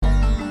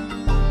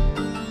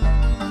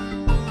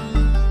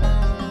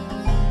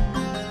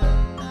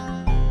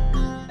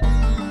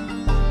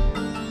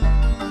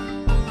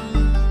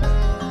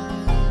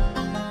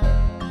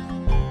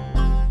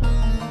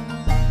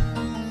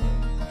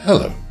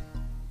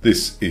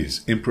This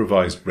is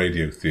Improvised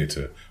Radio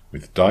Theatre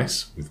with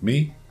Dice, with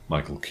me,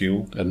 Michael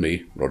Kuehl. And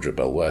me, Roger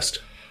Bell West.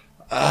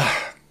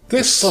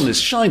 The sun is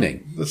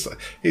shining.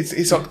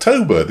 It's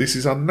October. This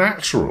is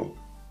unnatural.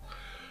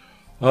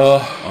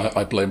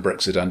 I blame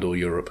Brexit and or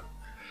Europe.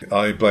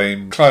 I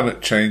blame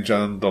climate change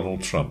and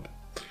Donald Trump.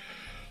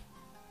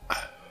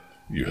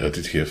 You heard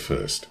it here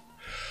first.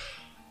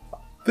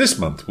 This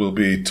month we'll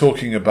be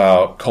talking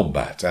about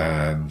combat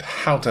and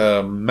how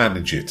to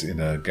manage it in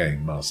a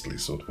game masterly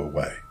sort of a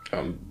way.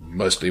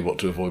 Mostly what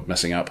to avoid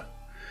messing up.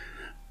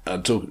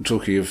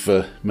 Talking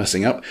of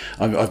messing up,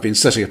 I've been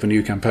setting up a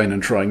new campaign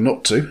and trying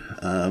not to.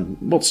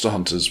 Monster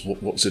Hunters,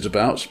 what's it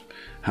about?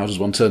 How does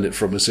one turn it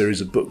from a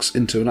series of books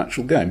into an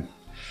actual game?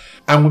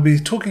 And we'll be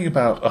talking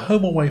about A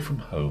Home Away from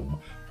Home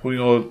for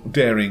your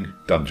daring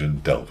dungeon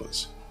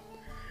delvers.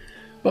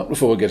 But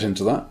before we get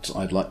into that,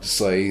 I'd like to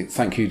say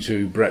thank you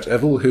to Brett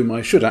Evell, whom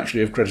I should actually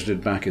have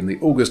credited back in the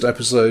August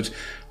episode,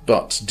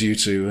 but due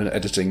to an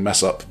editing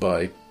mess-up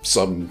by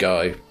some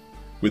guy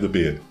with a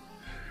beard,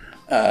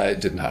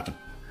 it didn't happen.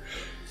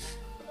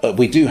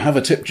 We do have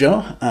a tip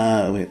jar,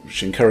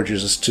 which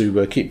encourages us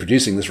to keep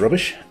producing this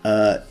rubbish.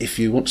 If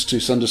you want to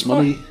send us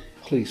money,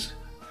 please.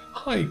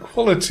 High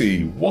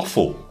quality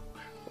waffle.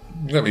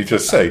 Let me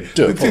just say,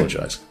 do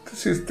apologise.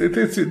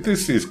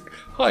 This is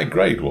high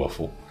grade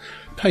waffle.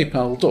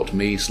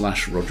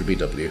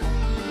 PayPal.me/RogerBW.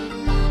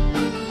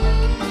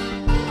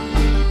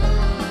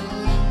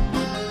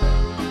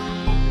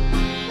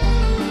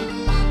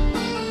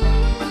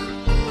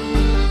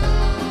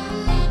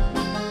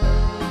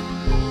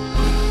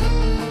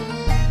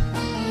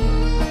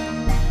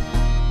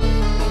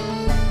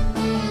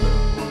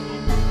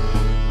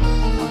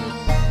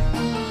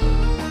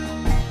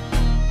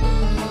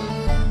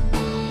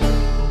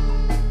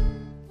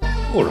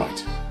 All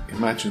right,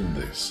 imagine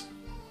this.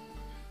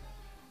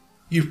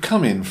 You've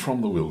come in from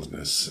the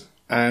wilderness,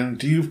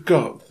 and you've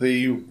got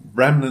the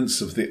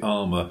remnants of the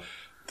armour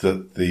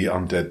that the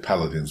undead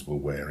paladins were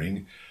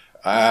wearing,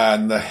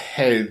 and the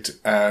head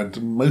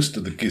and most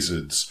of the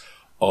gizzards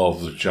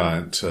of the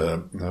giant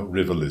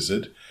river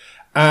lizard,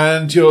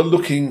 and you're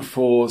looking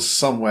for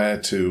somewhere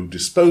to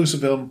dispose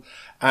of them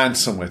and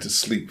somewhere to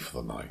sleep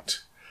for the night.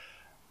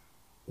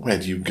 Where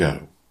do you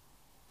go?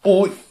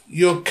 Or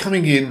you're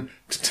coming in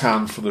to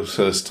town for the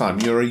first time.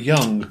 You're a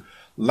young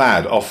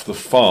lad off the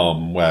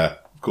farm where,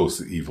 of course,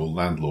 the evil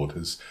landlord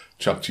has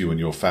chucked you and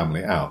your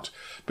family out.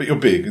 But you're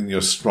big and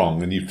you're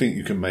strong and you think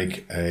you can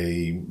make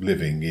a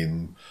living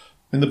in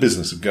the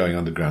business of going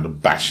underground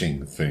and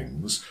bashing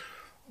things.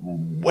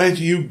 Where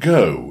do you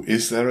go?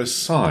 Is there a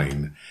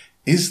sign?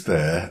 Is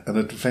there an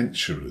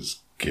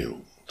adventurer's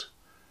guild?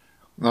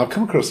 Now, I've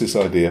come across this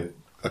idea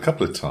a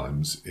couple of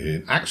times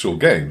in actual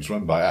games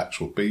run by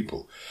actual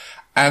people.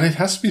 And it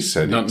has to be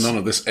said... None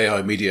of this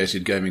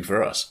AI-mediated gaming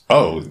for us.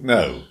 Oh,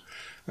 no.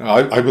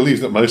 I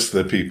believe that most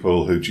of the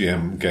people who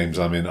GM games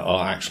I'm in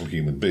are actual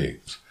human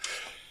beings.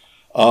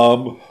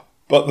 But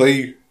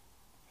the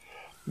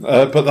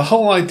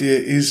whole idea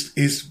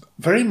is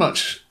very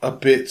much a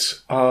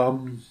bit... how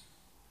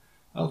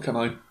can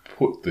I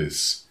put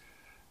this?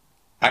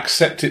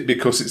 Accept it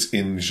because it's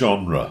in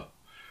genre.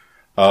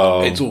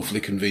 It's awfully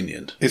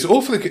convenient.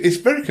 It's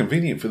very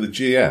convenient for the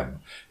GM.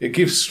 It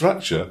gives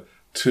structure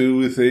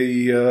to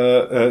the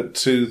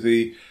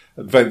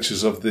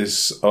adventures of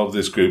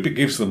this group. It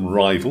gives them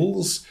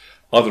rivals,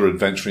 other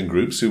adventuring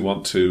groups who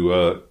want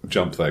to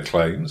jump their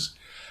claims.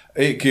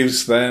 It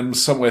gives them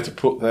somewhere to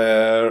put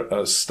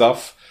their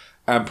stuff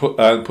and put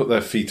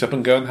their feet up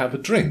and go and have a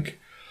drink.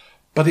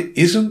 But it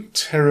isn't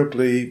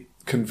terribly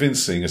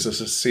convincing as a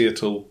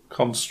societal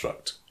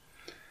construct.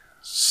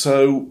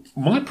 So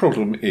my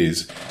problem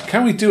is,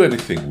 can we do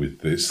anything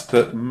with this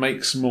that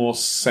makes more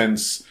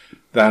sense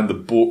than the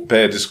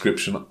bare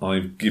description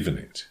I've given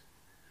it?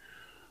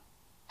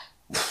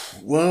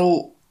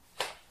 Well,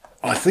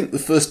 I think the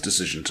first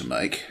decision to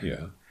make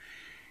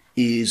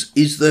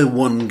is there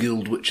one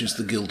guild which is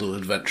the Guild of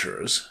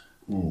Adventurers?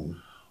 Ooh.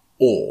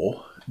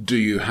 Or do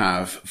you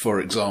have,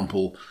 for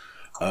example,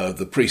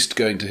 the priest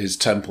going to his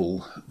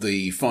temple,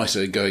 the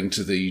fighter going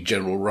to the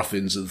General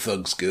Ruffians and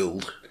Thugs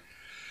Guild?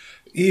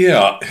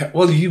 Yeah,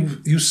 well,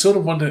 you sort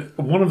of wonder,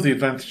 one of the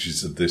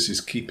advantages of this is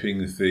keeping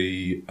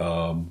the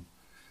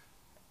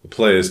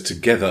players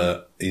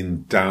together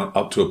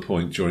up to a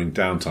point during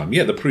downtime.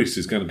 Yeah, the priest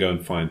is going to go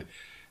and find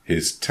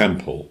his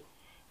temple.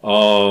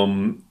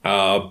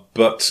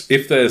 But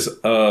if there's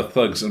a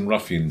Thugs and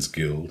Ruffians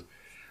Guild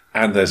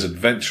and there's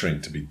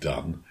adventuring to be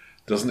done,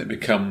 doesn't it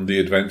become the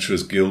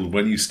Adventurers Guild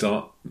when you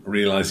start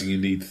realising you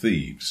need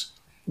thieves?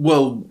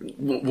 Well,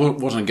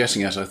 what I'm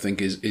getting at, I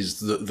think, is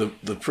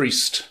the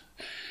priest,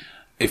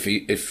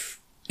 if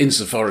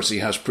insofar as he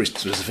has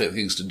priest-specific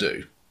things to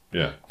do,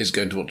 is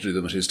going to want to do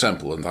them at his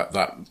temple, and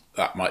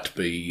that might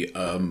be,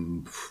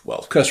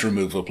 curse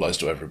removal applies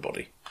to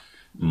everybody.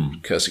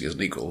 Cursing is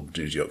an equal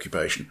duty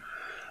occupation.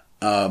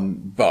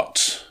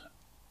 But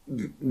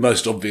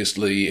most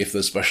obviously, if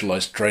there's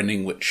specialised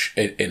training, which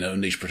in a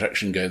niche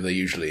protection game there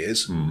usually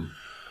is,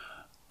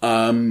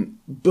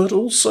 But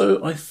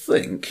also, I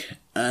think,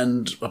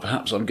 and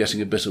perhaps I'm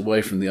getting a bit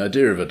away from the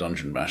idea of a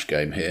Dungeon Mash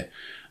game here,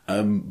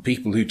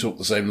 people who talk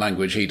the same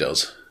language he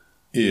does.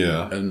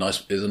 Yeah.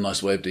 Is a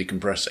nice way of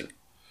decompressing.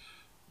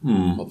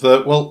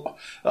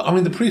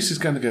 The priest is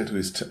going to go to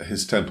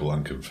his temple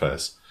and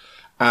confess,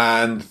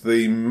 and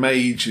the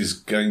mage is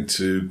going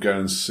to go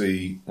and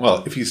see.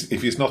 Well, if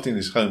he's not in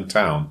his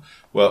hometown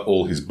where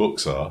all his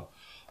books are,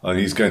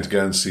 he's going to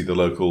go and see the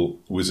local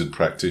wizard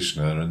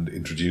practitioner and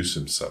introduce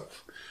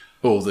himself.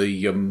 Or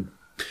the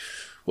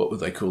what would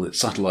they call it?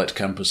 Satellite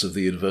campus of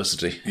the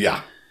university.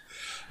 Yeah.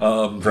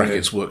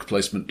 Brackets work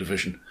placement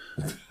division.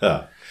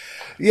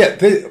 Yeah,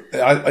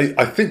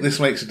 I think this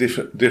makes a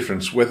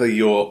difference whether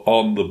you're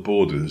on the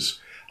borders.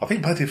 I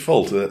think by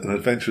default, an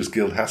adventurers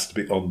guild has to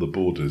be on the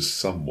borders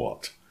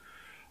somewhat,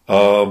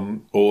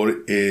 or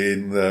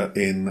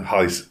in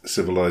high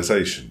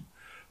civilization.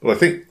 But I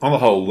think, on the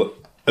whole,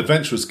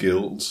 adventurers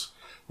guilds,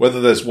 whether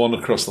there's one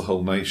across the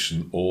whole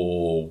nation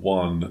or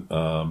one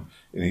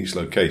in each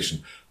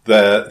location,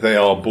 they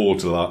are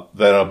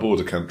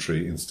border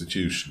country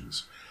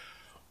institutions.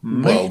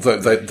 Well,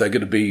 they're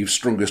going to be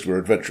strongest where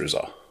adventurers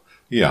are.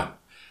 Yeah.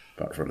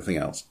 Apart from anything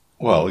else.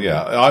 Well,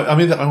 yeah.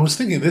 I was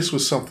thinking this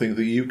was something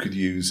that you could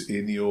use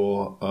in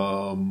your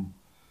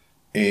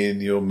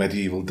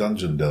medieval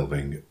dungeon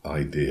delving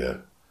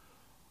idea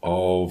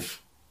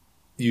of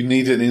you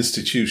need an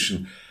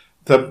institution.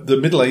 The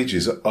Middle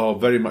Ages are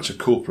very much a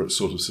corporate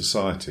sort of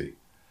society,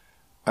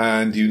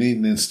 and you need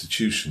an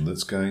institution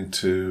that's going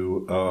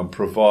to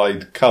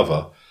provide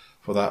cover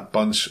for that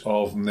bunch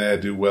of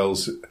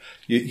ne'er-do-wells.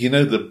 You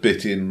know the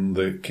bit in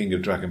the King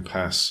of Dragon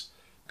Pass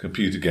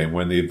computer game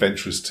when the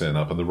adventurers turn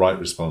up and the right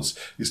response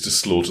is to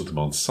slaughter them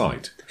on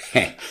sight.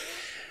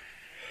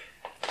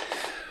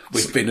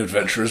 We've been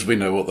adventurers, we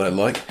know what they're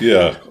like.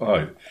 Yeah,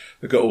 right.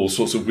 They've got all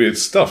sorts of weird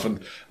stuff, and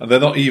they're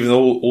not even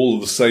all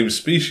of the same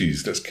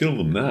species. Let's kill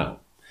them now.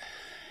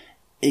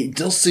 It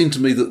does seem to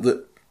me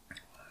that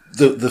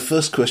the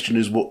first question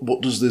is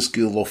what does this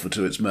guild offer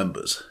to its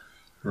members?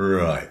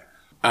 Right.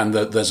 And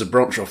there's a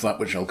branch off that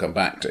which I'll come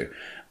back to.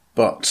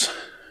 But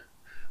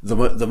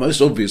the most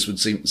obvious would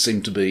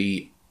seem to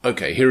be,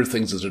 okay, here are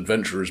things that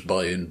adventurers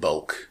buy in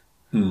bulk.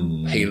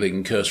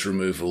 Healing, curse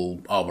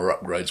removal, armour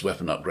upgrades,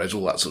 weapon upgrades,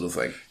 all that sort of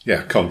thing.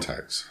 Yeah,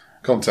 contacts.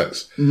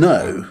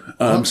 No,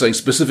 I'm saying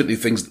specifically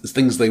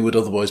things they would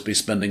otherwise be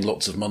spending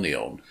lots of money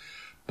on.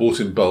 Bought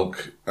in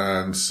bulk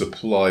and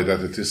supplied at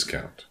a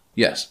discount.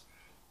 Yes.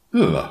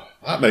 That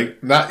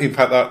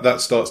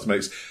starts to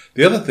make...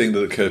 The other thing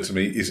that occurred to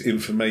me is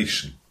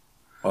information.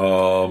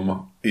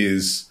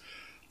 Is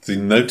the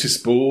notice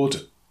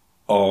board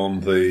on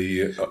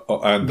the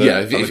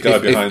guy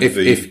behind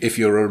if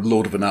you're a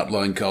lord of an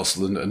outlying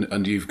castle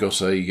and you've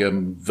got a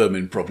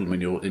vermin problem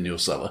in your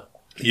cellar.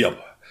 Yep.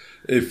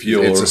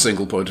 It's a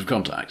single point of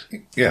contact.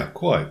 Yeah,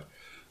 quite.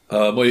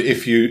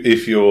 If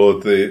you're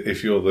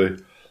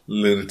the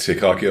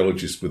lunatic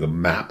archaeologist with a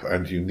map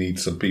and you need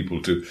some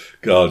people to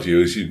guard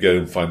you as you go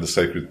and find the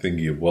sacred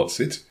thingy of what's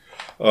it,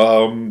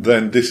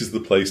 then this is the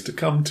place to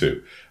come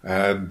to,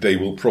 and they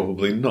will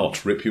probably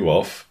not rip you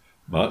off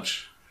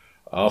much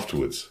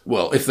afterwards.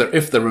 Well, if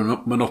they're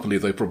a monopoly,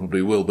 they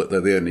probably will, but they're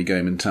the only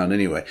game in town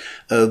anyway.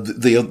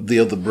 The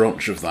other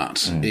branch of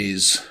that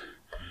is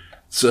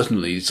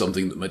certainly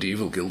something that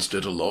medieval guilds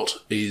did a lot,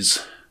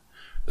 is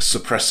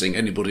suppressing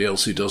anybody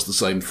else who does the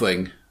same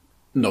thing,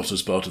 not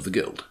as part of the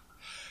guild.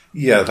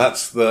 Yeah,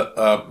 that's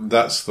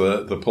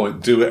the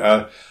point.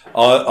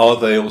 Are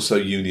they also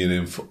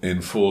union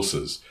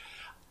enforcers?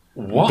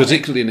 What?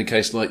 Particularly in a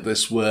case like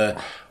this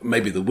where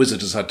maybe the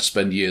wizard has had to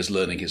spend years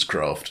learning his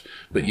craft,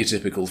 but your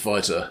typical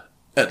fighter,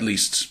 at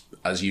least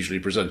as usually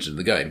presented in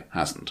the game,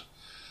 hasn't.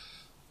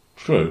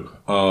 True.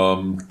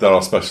 There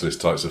are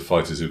specialist types of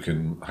fighters who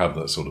can have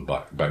that sort of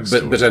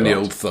backstory. But any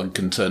old thug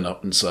can turn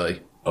up and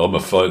say, I'm a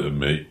fighter,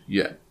 me.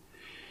 Yeah.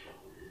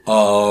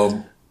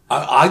 That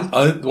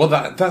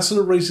sort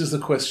of raises the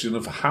question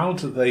of how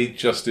do they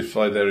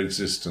justify their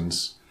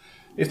existence.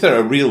 If they're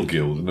a real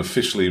guild, an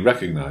officially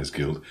recognised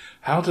guild,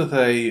 how do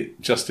they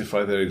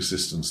justify their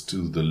existence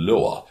to the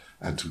law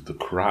and to the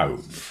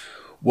crown?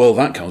 Well,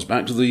 that comes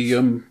back to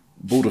the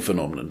border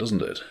phenomenon,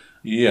 doesn't it?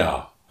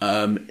 Yeah.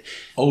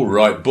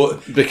 Right,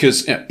 but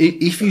because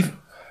if you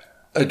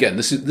again,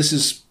 this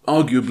is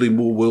arguably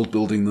more world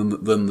building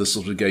than the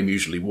sort of game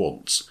usually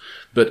wants.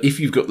 But if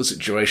you've got the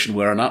situation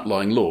where an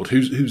outlying lord,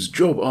 whose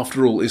job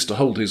after all is to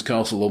hold his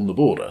castle on the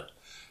border,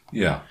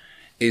 yeah,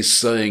 is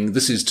saying,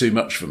 this is too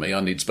much for me, I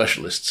need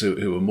specialists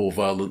who are more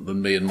violent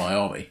than me and my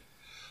army.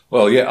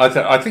 Well, yeah,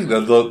 I think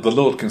that the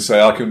Lord can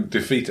say, I can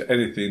defeat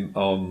anything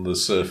on the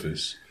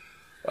surface,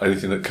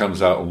 anything that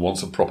comes out and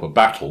wants a proper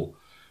battle,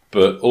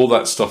 but all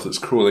that stuff that's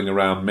crawling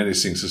around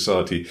menacing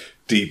society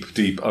deep,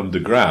 deep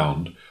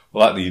underground,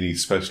 well, that you need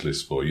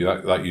specialists for.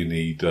 That you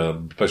need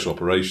special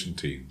operation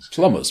teams.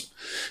 Plumbers.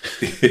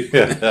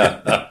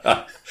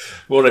 Yeah.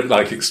 More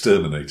like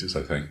exterminators,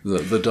 I think.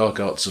 The dark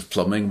arts of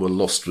plumbing were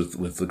lost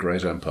with the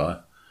Great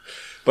Empire.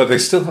 But they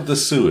still have the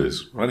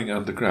sewers running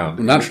underground.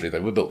 Well, naturally, they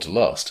were built to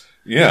last.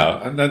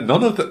 Yeah, and then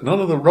none of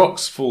the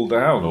rocks fall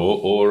down,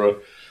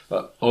 and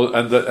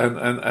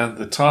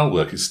the tile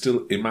work is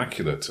still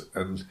immaculate,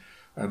 and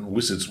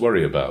wizards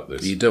worry about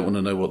this. You don't want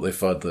to know what they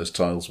fired those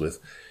tiles with.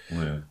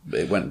 Yeah.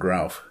 It went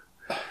grouse.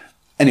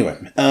 Anyway,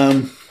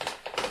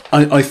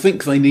 I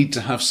think they need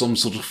to have some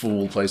sort of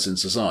formal place in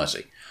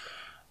society.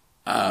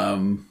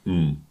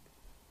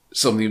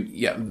 Something,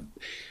 yeah.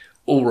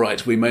 All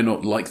right, we may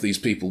not like these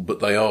people, but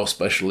they are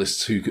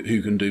specialists who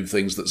can do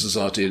things that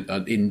society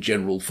in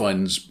general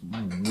finds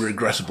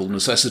regrettable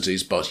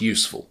necessities, but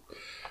useful.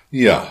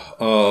 Yeah,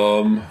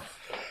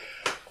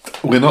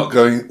 we're not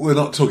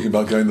talking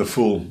about going the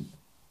full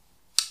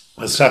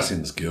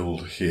Assassin's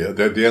Guild here.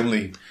 They're the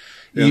only.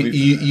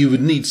 You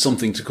would need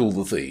something to call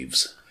the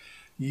thieves.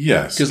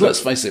 Yes, because let's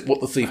face it, what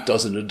the thief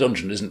does in a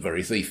dungeon isn't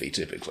very thiefy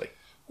typically.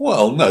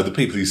 Well, no, the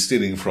people he's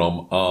stealing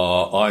from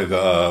are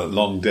either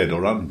long dead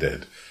or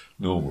undead.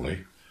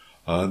 Normally,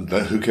 and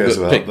who cares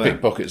about that?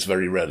 Pickpockets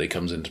very rarely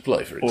comes into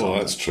play, for example. Well,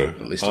 that's true.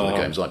 At least in the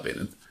games I've been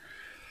in.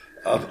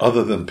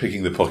 Other than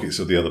picking the pockets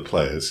of the other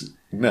players,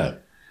 no.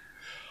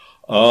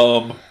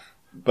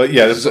 But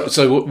yeah.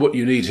 So what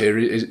you need here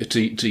is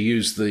to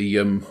use the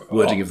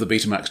wording of the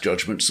Betamax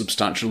judgment: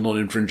 substantial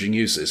non-infringing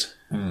uses.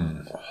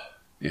 You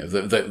know,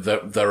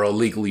 there are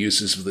legal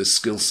uses for this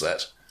skill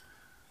set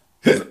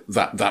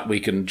that we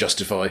can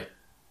justify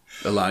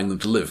allowing them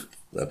to live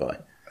thereby.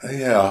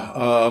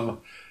 Yeah.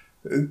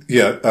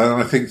 Yeah, and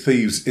I think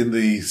thieves in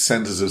the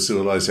centres of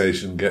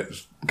civilization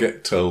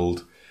get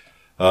told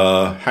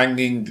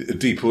hanging,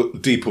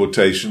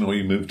 deportation, or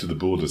you move to the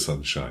border,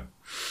 sunshine.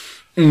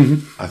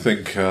 Mm-hmm. I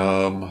think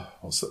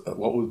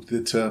what would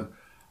the term?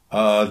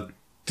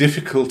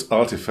 Difficult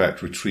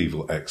artifact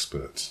retrieval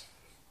experts.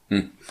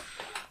 The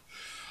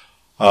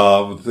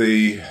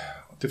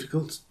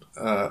difficult,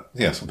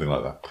 something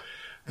like that.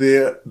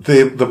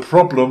 The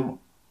problem.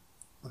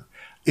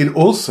 It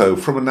also,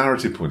 from a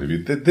narrative point of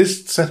view,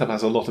 this setup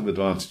has a lot of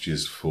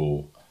advantages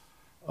for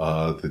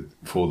the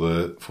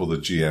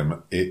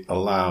GM. It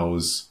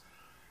allows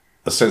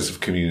a sense of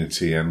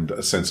community and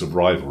a sense of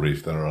rivalry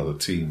if there are other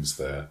teams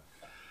there.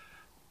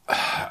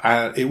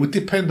 It would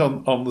depend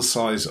on the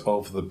size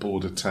of the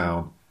border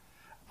town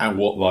and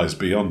what lies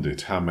beyond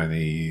it. How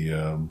many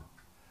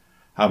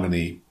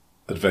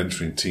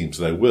adventuring teams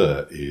there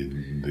were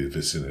in the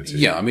vicinity.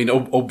 Yeah, I mean,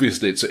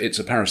 obviously it's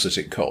a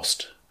parasitic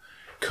cost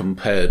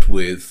compared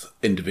with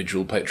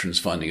individual patrons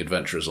finding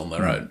adventurers on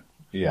their own.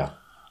 Yeah.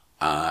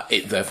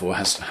 It therefore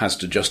has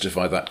to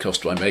justify that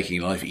cost by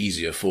making life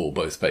easier for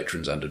both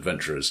patrons and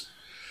adventurers.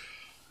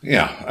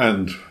 Yeah,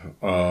 and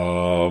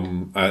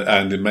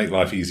it make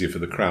life easier for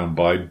the Crown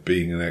by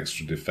being an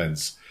extra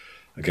defence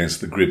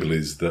against the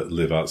Gribblies that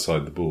live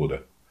outside the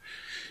border.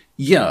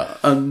 Yeah,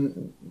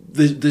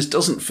 this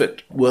doesn't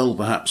fit well,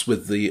 perhaps,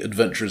 with the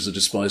adventurers are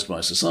despised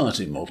by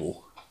society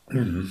model.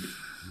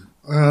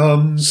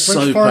 Mm-hmm.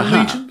 So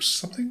perhaps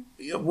something.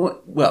 Yeah,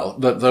 well,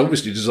 they're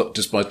obviously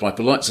despised by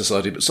polite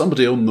society, but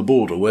somebody on the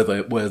border where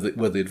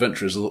the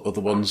adventurers are the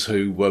ones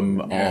who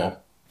are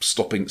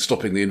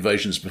stopping the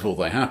invasions before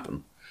they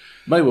happen,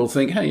 may well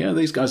think, hey, yeah,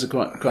 these guys are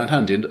quite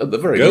handy, and at the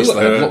very least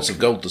they have lots of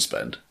gold to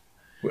spend.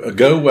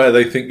 Go where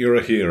they think you're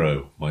a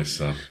hero, my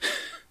son.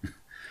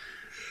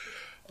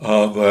 They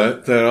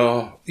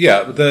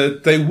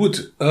would.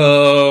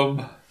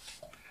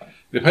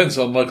 Depends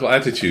on local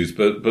attitudes,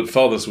 but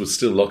fathers would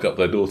still lock up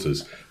their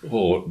daughters,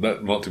 or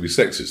not to be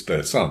sexist,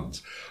 their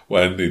sons,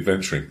 when the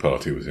adventuring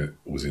party was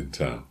in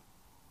town.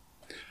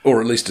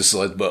 Or at least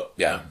decide, but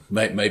yeah,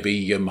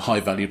 maybe high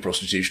value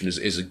prostitution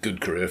is a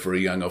good career for a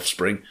young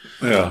offspring.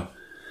 Yeah.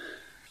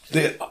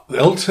 The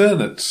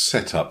alternate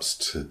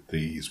setups to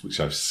these,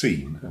 which I've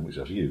seen and which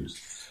I've used,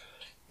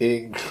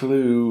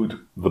 include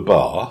the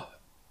bar.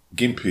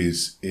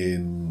 Gimpy's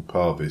in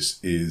Parvis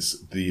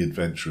is the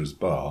adventurer's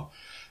bar.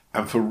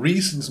 And for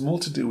reasons more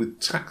to do with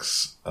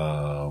tax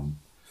and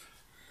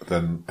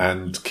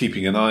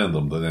keeping an eye on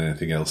them than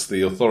anything else,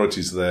 the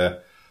authorities there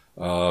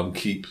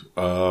keep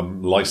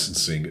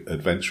licensing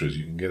adventurers.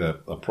 You can get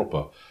a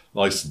proper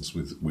license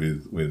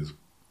with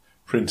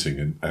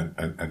printing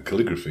and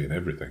calligraphy and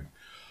everything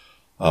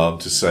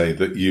to say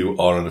that you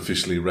are an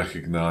officially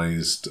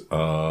recognised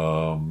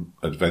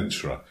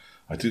adventurer.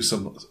 I do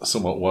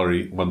somewhat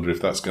wonder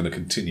if that's going to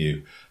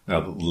continue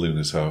now that the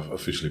Lunas have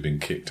officially been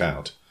kicked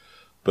out.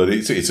 But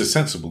it's a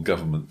sensible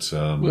government.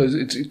 Well,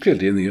 it's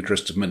clearly in the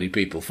interest of many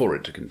people for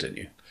it to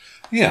continue.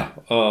 Yeah.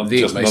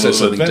 The ink may say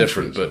something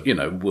different, but,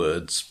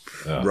 words,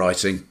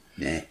 writing.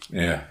 Yeah.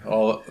 Yeah.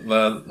 What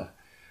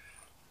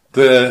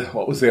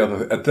was the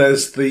other?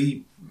 There's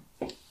the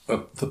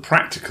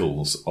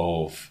practicals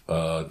of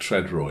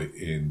Treadroy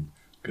in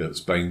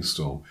Gert's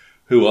Bainstorm,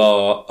 who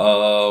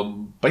are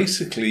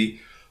basically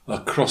a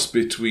cross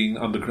between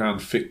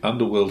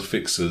underworld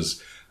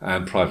fixers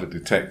and private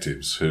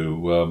detectives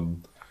who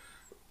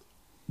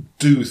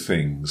do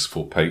things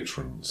for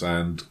patrons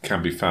and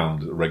can be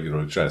found at a regular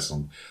address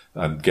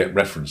and get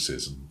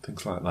references and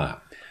things like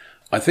that.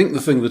 I think the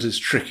thing that is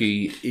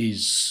tricky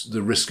is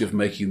the risk of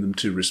making them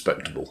too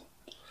respectable.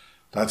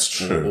 That's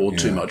true. Or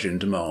too much in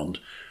demand.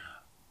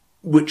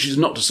 which is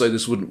not to say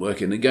this wouldn't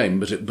work in a game,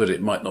 but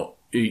it might not.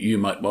 You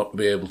might not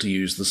be able to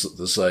use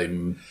the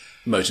same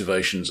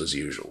motivations as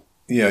usual.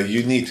 Yeah,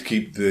 you need to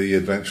keep the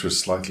adventurers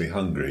slightly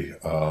hungry.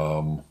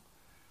 On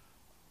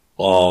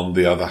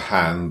the other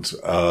hand,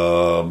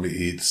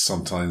 it's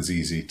sometimes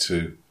easy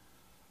to,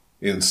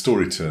 in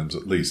story terms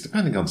at least,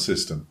 depending on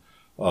system,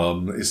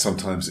 it's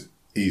sometimes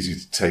easy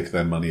to take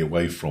their money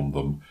away from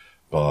them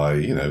by,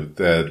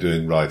 they're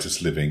doing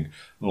riotous living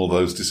and all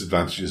those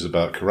disadvantages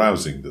about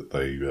carousing that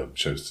they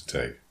chose to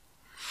take.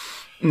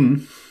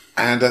 Mm.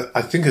 And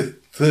I think a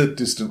third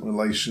distant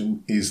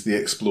relation is the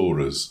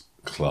Explorers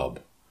Club,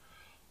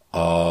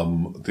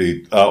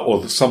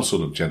 or some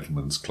sort of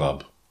gentleman's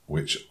club,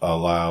 which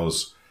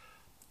allows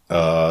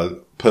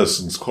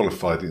persons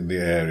qualified in the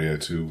area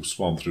to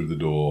swan through the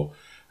door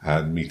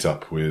and meet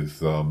up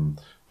with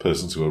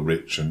persons who are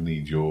rich and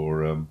need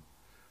your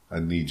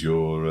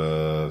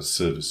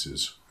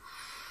services.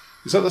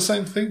 Is that the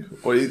same thing,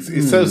 or it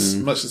says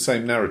much the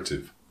same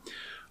narrative?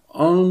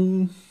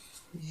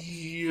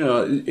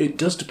 Yeah, it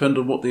does depend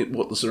on what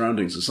the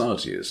surrounding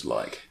society is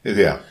like.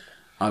 Yeah.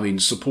 I mean,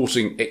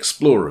 supporting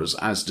explorers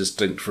as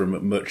distinct from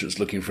merchants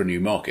looking for a new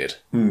market.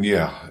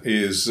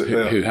 Is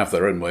who have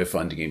their own way of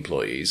finding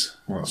employees.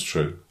 Well, that's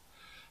true.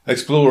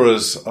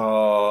 Explorers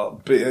are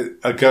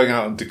going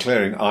out and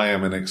declaring "I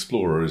am an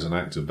explorer" is an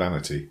act of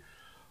vanity.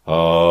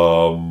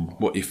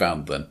 What you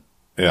found then?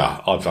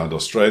 Yeah, I found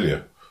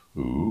Australia.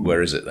 Ooh.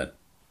 Where is it then?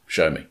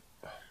 Show me.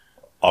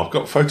 I've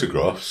got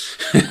photographs.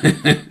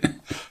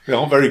 They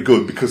aren't very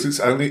good because it's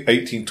only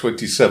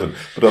 1827,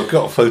 but I've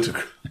got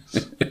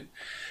photographs.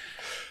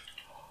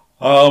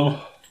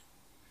 I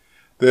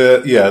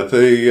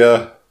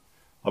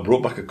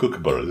brought back a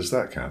kookaburra. Does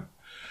that count?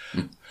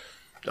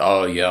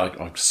 Oh yeah,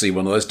 I see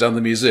one of those down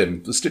the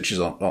museum. The stitches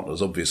aren't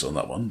as obvious on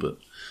that one, but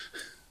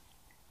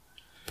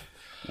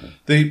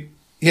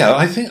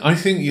I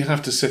think you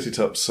have to set it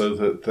up so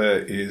that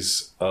there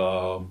is,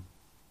 and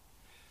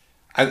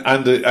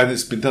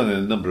it's been done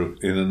in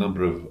a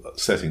number of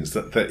settings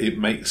that it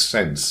makes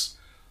sense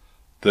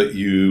that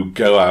you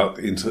go out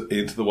into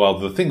the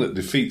wild. The thing that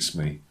defeats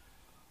me,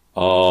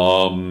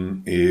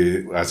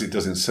 as it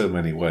does in so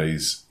many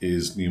ways,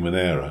 is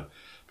Numenera,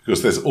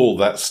 because there's all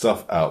that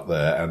stuff out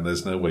there and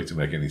there's no way to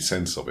make any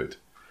sense of it.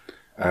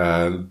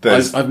 And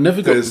I've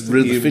never got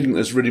the feeling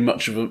there's really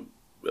much of a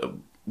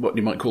what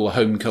you might call a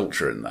home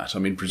culture in that. I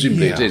mean,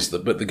 presumably it is,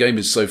 but the game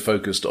is so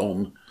focused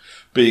on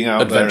being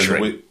out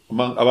adventuring.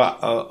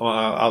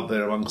 Out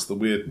there amongst the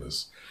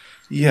weirdness.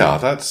 Yeah,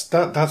 that's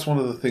one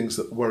of the things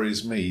that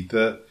worries me,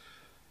 that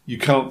you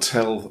can't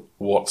tell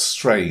what's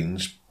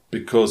strange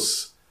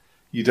because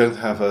you don't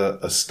have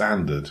a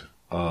standard.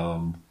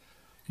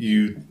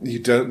 You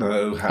don't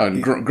know how.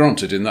 And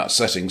granted, in that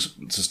setting,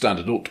 the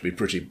standard ought to be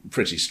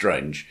pretty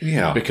strange.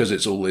 Yeah, because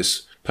it's all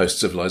this post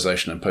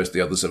civilization and post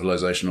the other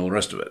civilization, and all the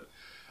rest of it.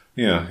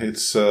 Yeah,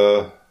 it's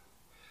I've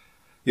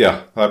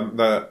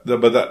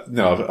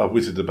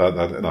witted about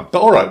that enough.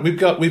 But all right, we've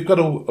got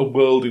a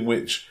world in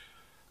which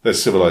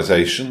there's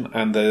civilization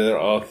and there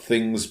are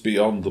things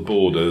beyond the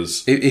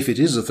borders. If it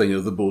is a thing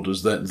of the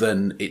borders,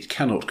 then it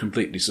cannot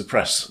completely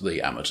suppress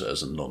the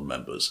amateurs and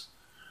non-members.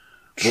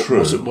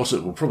 True. What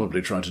it will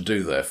probably try to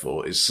do,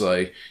 therefore, is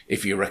say,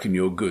 if you reckon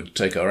you're good,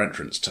 take our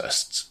entrance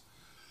tests.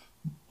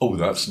 Oh,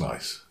 that's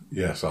nice.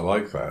 Yes, I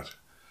like that.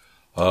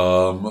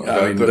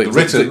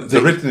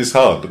 The written is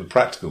hard, but the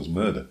practical's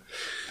murder.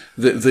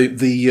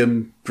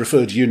 The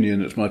preferred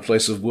union at my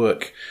place of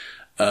work,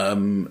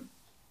 when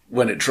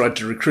it tried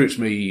to recruit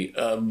me,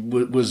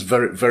 was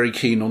very, very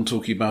keen on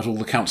talking about all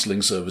the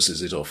counselling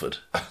services it offered,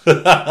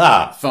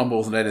 far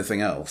more than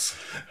anything else.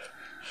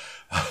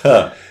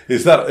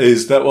 Is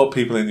that what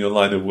people in your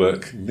line of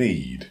work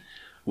need?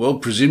 Well,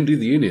 presumably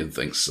the union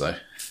thinks so.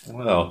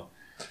 Well,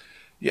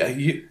 yeah,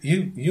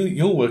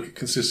 your work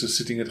consists of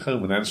sitting at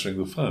home and answering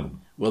the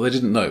phone. Well, they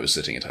didn't know it was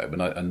sitting at home,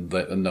 and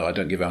no, I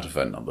don't give out a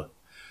phone number.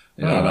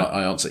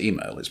 I answer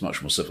email. It's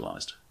much more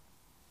civilised.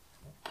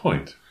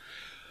 Point.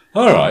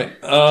 All right.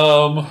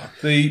 All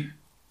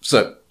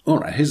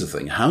right. Here's the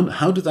thing.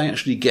 How do they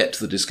actually get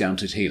the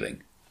discounted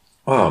healing?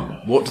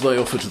 What do they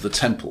offer to the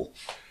temple?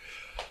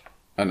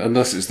 And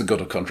unless it's the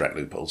God of Contract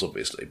loopholes,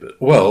 obviously.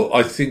 But well,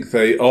 I think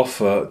they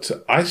offer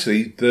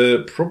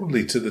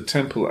probably to the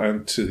temple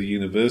and to the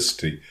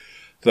university.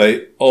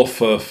 They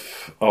offer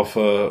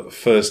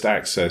first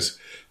access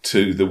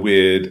to the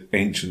weird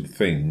ancient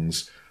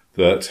things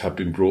that have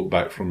been brought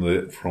back from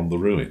the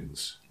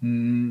ruins.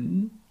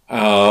 Mm.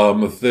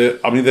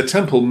 The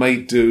temple may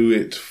do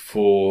it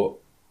for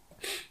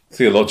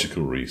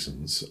theological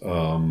reasons,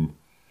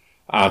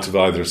 out of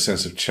either a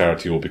sense of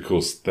charity or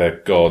because their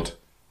god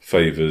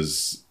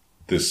favours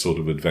this sort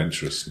of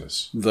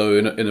adventurousness. Though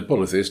in a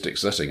polytheistic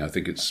setting, I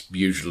think it's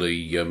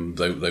usually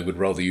they would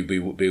rather you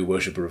be a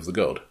worshipper of the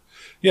god.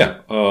 Yeah,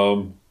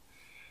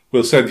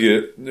 we'll send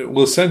you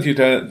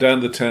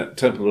down the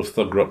temple of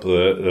Thugrup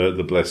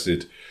the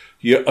Blessed.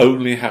 You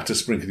only have to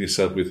sprinkle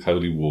yourself with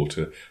holy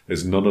water.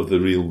 There's none of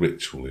the real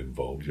ritual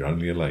involved. You're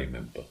only a lay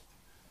member.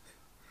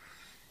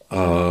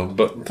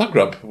 But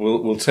Thugrup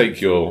will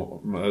take your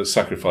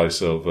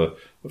sacrifice of a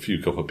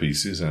few copper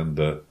pieces and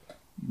a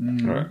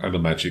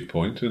magic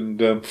point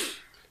and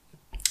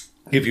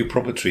give you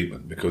proper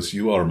treatment because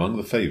you are among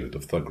the favoured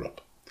of Thugrup.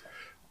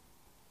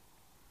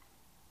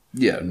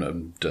 Yeah,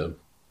 and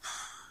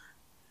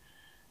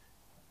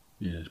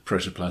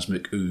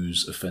protoplasmic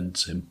ooze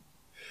offends him.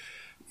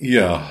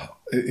 Yeah,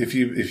 if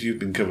you've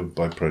been covered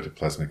by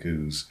protoplasmic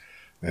ooze,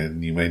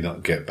 then you may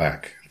not get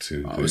back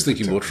to. I was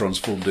thinking more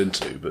transformed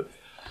into, but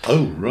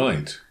oh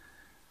right,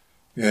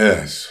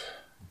 yes.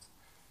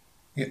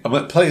 Yeah, I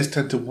mean, players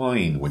tend to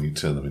whine when you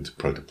turn them into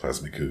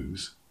protoplasmic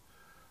ooze.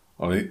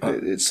 I mean,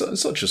 it's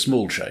such a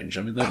small change.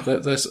 I mean,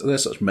 they're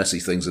such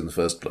messy things in the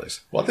first place.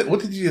 What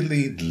did you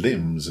need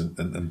limbs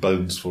and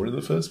bones for in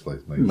the first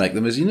place, mate? Make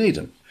them as you need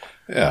them.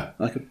 Yeah.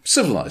 Like a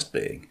civilised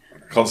being.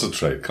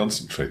 Concentrate.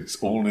 It's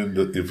all in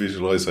the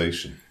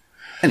visualisation.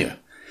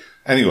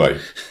 Anyway.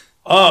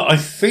 I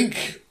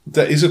think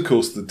there is, of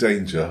course, the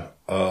danger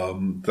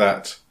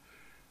that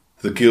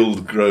the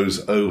guild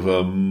grows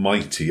over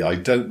mighty. I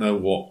don't know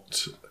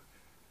what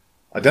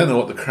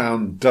the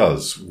Crown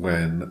does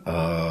when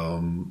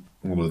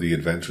one of the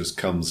adventurers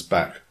comes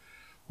back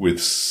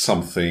with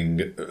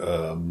something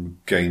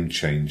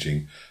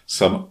game-changing,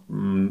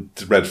 some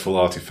dreadful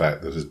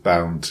artifact that is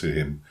bound to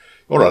him.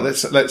 All right,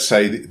 let's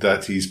say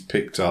that he's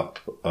picked up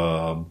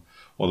one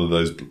of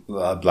those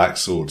black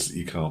swords that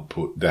you can't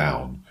put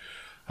down,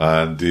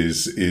 and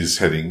is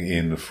heading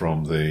in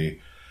from the.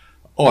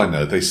 Oh, I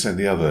know. They send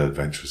the other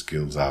adventurers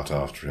guilds out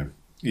after him.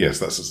 Yes,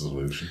 that's a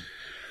solution.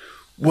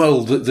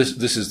 Well,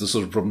 this is the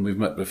sort of problem we've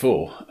met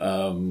before.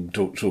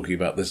 Talking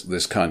about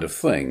this kind of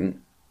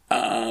thing,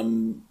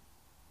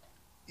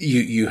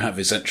 you have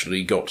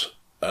essentially got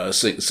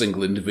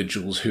single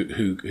individuals who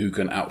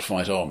can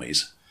outfight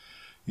armies.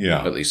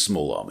 Yeah, at least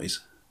small armies.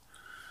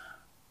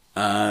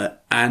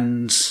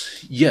 And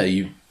yeah,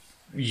 you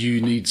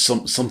need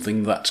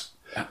something that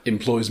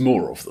employs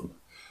more of them,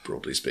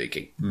 broadly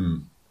speaking.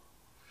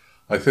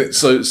 I think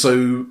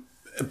so.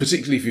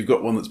 Particularly if you've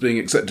got one that's being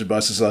accepted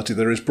by society,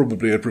 there is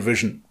probably a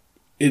provision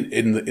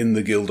in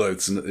the guild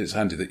oaths, and it's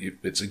handy that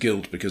it's a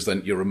guild because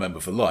then you're a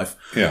member for life.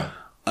 Yeah.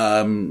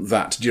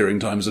 That during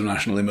times of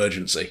national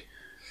emergency.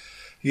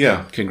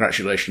 Yeah.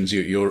 Congratulations,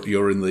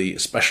 you're in the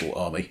special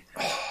army.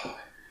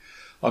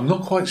 I'm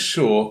not quite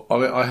sure. I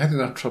mean, I had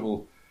enough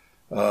trouble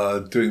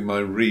doing my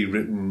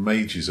rewritten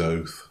Mage's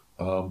Oath.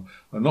 I'm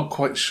not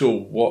quite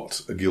sure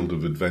what a Guild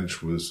of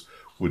Adventurers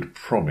would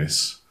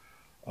promise.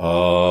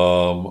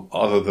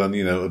 Other than,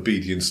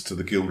 obedience to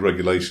the guild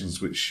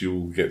regulations, which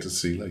you'll get to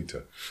see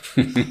later.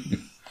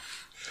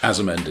 As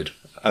amended.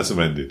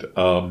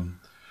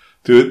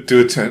 Do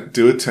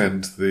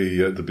attend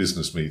the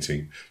business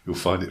meeting. You'll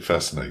find it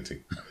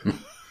fascinating.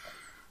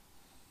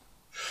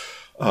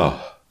 I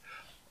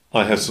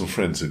have some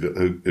friends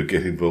who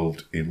get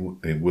involved in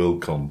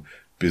WorldCon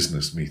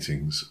business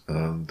meetings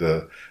and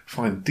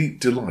find deep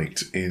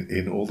delight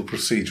in all the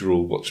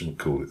procedural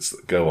whatchamacallits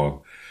that go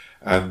on.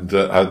 And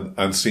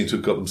seem to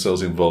have got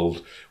themselves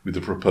involved with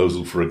the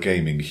proposal for a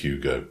gaming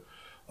Hugo.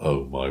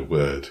 Oh my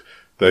word.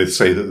 They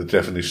say that the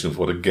definition of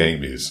what a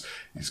game is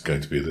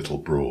going to be a little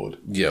broad.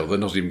 Yeah, well, they're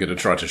not even going to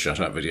try to shut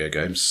out video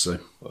games, so...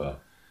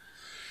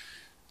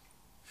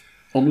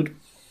 Onward.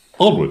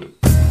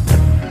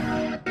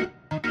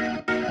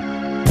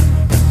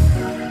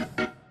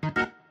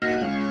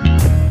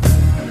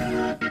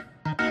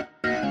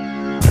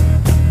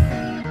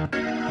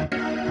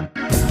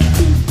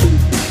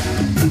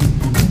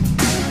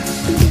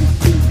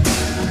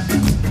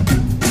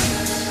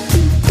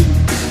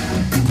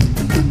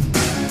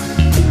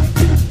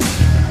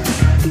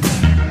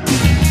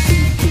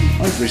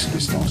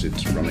 Recently started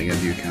running a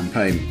new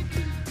campaign,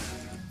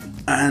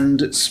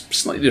 and it's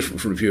slightly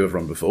different from a few I've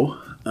run before,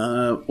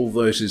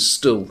 although it is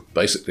still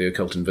basically a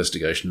cult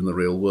investigation in the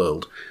real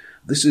world.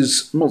 This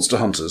is Monster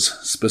Hunters,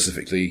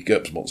 specifically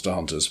GURPS Monster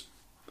Hunters.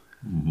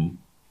 Mm-hmm.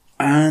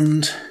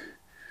 And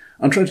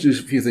I'm trying to do a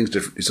few things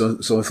differently,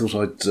 so I thought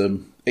I'd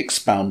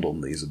expound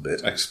on these a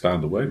bit.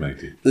 Expound away,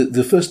 matey.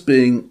 The first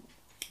being,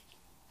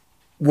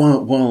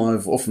 while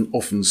I've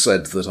often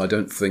said that I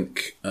don't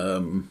think...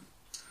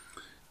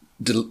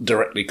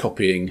 directly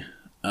copying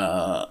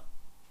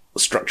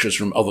structures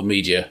from other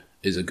media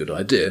is a good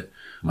idea.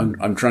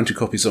 I'm trying to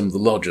copy some of the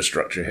larger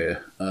structure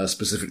here,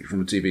 specifically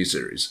from a TV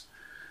series.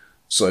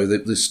 So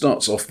this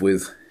starts off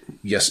with,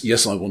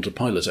 yes, I want a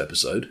pilot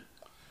episode.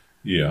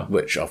 Yeah.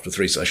 Which, after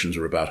 3 sessions,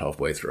 we're about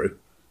halfway through.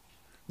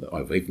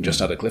 I've even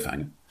just had a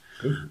cliffhanger.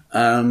 Good.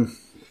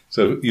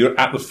 So you're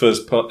at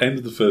the end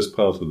of the first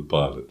part of the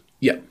pilot.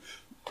 Yeah.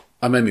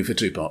 I'm aiming for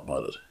 2-part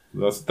pilot.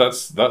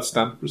 That's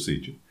standard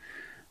procedure.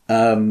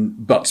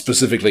 But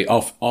specifically,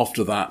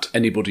 after that,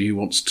 anybody who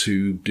wants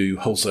to do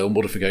wholesale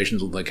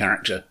modifications on their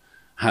character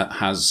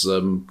has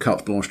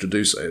carte blanche to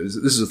do so. This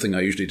is a thing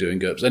I usually do in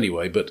GURPS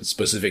anyway, but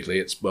specifically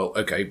it's, well,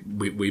 okay,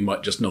 we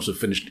might just not have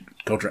finished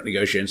contract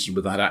negotiations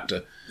with that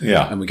actor,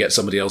 and we get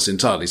somebody else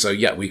entirely. So,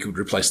 yeah, we could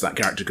replace that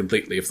character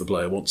completely if the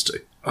player wants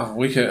to.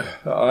 We can,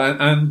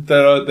 and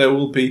there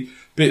will be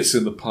bits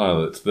in the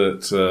pilot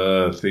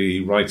that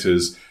the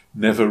writers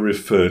never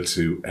refer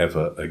to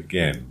ever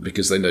again.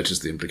 Because they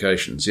noticed the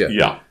implications, yeah.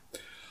 Yeah.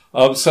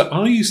 So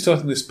are you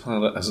starting this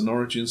pilot as an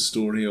origin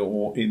story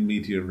or in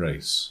media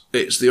res?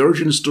 It's the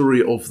origin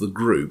story of the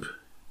group.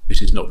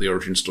 It is not the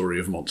origin story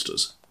of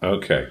monsters.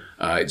 Okay.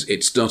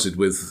 It started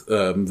with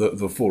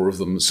the four of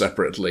them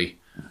separately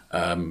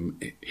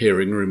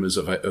hearing rumours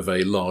of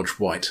a large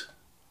white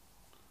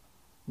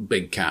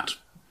big cat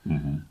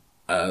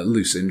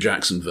loose in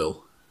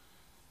Jacksonville.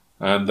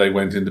 And they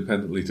went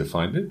independently to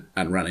find it?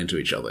 And ran into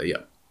each other,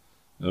 yeah.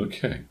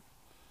 Okay.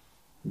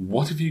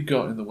 What have you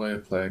got in the way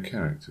of player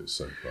characters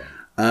so far?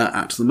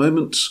 At the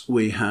moment,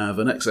 we have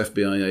an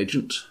ex-FBI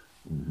agent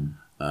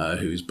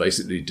who's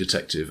basically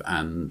detective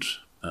and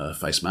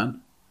faceman.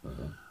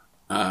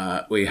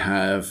 We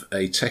have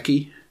a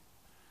techie.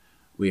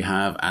 We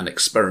have an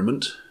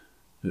experiment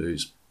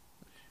who's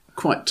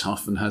quite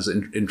tough and has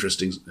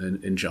interesting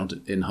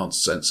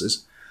enhanced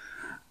senses.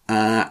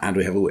 And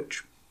we have a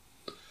witch.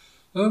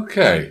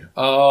 Okay.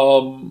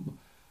 I'm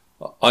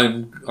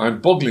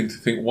boggling to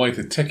think why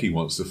the techie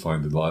wants to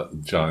find the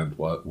giant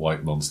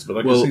white monster, but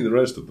I can see the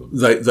rest of them.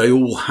 They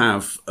all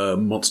have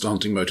monster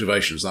hunting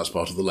motivations. That's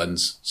part of the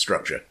lens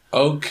structure.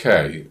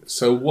 Okay,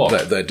 so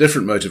what? They're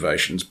different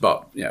motivations,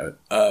 but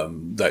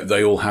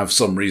they all have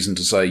some reason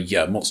to say,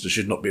 monsters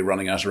should not be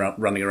running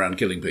around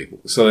killing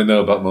people. So they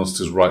know about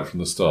monsters right from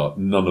the start.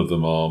 None of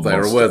them are.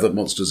 They're aware that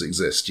monsters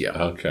exist. Yeah.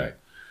 Okay.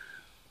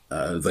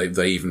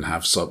 They even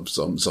have some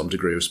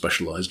degree of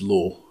specialised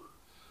law.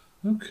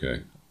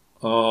 Okay.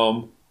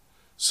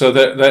 So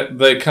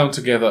they come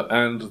together,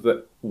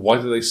 and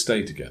why do they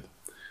stay together?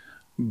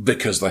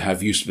 Because they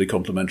have usefully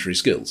complementary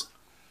skills.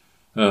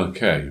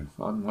 Okay,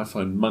 I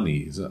find money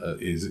is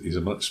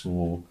a much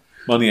more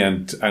money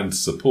and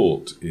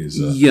support is.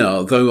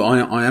 Though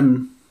I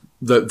am.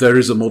 There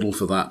is a model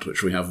for that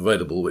which we have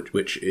available,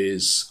 which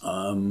is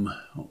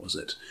what was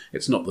it?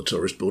 It's not the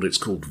tourist board. It's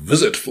called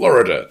Visit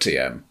Florida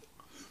TM.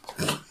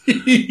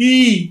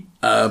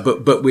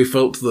 But we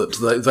felt that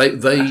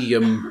they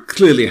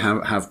clearly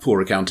have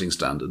poor accounting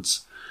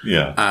standards.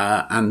 Yeah.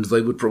 And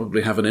they would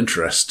probably have an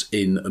interest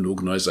in an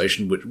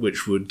organisation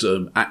which would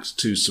act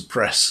to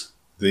suppress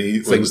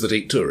things that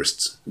eat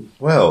tourists.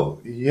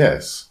 Well,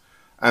 yes.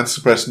 And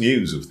suppress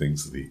news of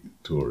things that eat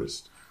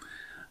tourists.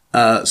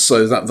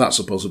 So that's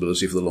a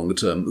possibility for the longer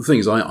term. The thing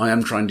is, I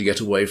am trying to get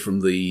away from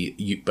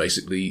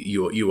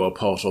you are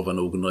part of an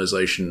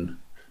organisation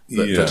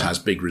that has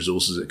big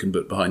resources it can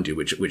put behind you,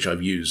 which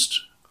I've used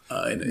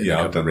in a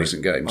couple of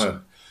recent games.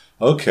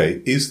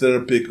 Okay, is there a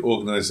big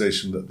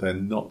organisation that they're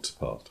not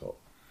part of?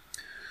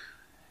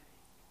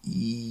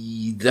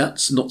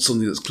 That's not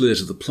something that's clear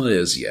to the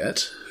players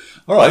yet.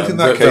 All right, in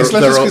that case,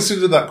 let us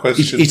consider that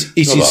question. It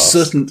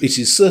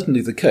is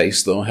certainly the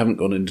case, though I haven't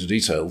gone into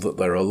detail, that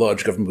there are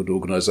large government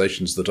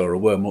organisations that are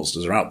aware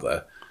monsters are out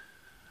there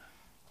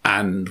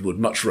and would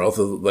much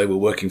rather that they were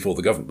working for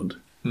the government.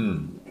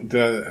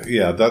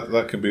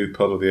 That can be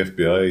part of the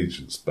FBI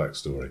agent's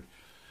backstory.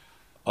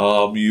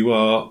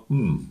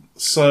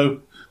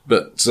 So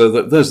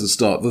there's the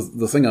start.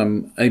 The thing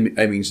I'm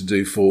aiming to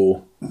do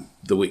for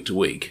the week to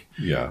week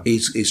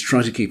is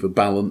try to keep a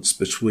balance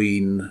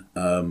between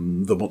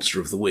the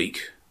monster of the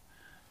week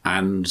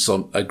and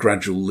a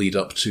gradual lead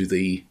up to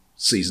the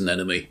season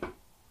enemy.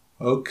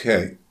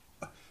 Okay.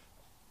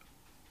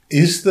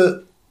 Is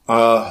there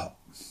a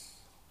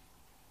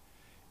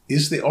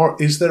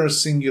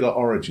singular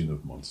origin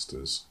of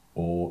monsters,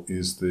 or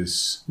is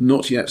this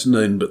not yet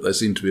known? But there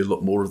seem to be a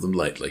lot more of them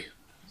lately,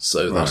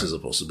 so that is a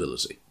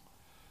possibility.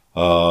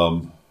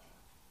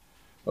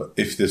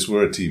 If this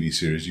were a TV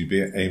series, you'd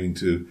be aiming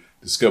to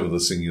discover the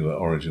singular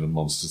origin of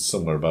monsters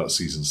somewhere about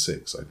season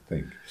 6, I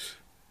think.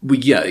 Well,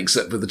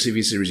 except with the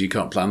TV series, you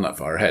can't plan that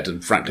far ahead,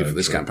 and frankly, for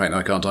this campaign,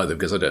 I can't either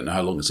because I don't know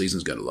how long the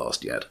season's going to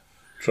last yet.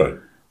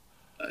 True.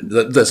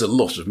 There's a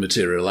lot of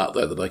material out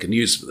there that I can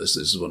use for this.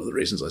 This is one of the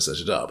reasons I set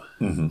it up.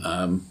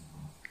 Mm-hmm.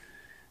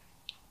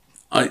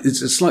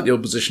 It's a slightly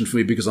odd position for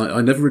me because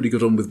I never really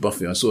got on with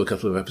Buffy. I saw a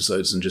couple of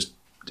episodes and just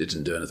it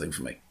didn't do anything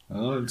for me.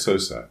 Oh, I'm so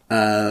sad.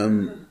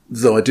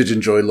 Though I did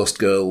enjoy Lost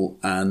Girl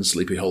and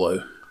Sleepy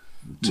Hollow,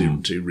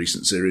 two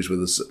recent series with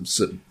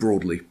a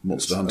broadly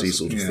monster hunty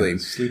sort of theme.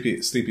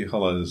 Sleepy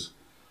Hollow's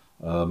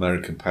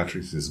American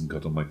patriotism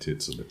got on my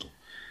tits a little.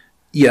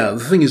 Yeah, the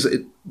thing is,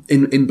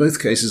 in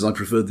both cases, I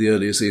preferred the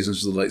earlier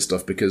seasons to the late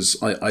stuff because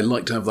I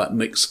like to have that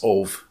mix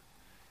of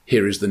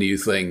here is the new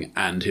thing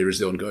and here is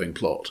the ongoing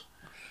plot.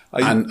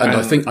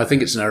 I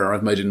think it's an error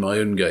I've made in my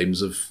own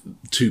games of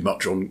too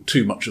much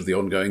of the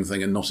ongoing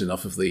thing and not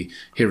enough of the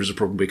here is a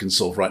problem we can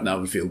solve right now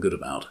and feel good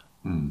about.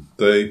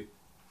 The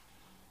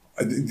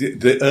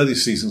early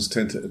seasons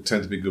tend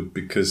to be good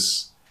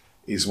because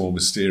it's more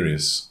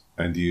mysterious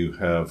and you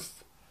have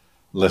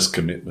less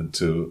commitment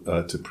to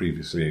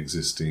previously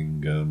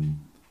existing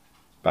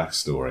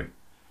backstory.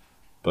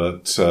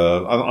 But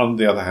on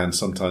the other hand,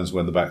 sometimes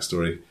when the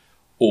backstory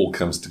all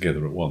comes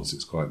together at once,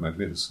 it's quite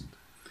magnificent.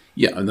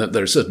 Yeah, and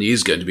there certainly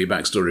is going to be a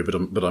backstory,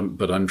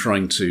 but I'm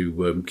trying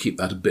to keep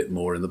that a bit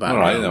more in the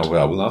background. All right,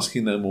 well, we'll ask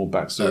you no more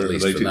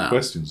backstory-related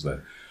questions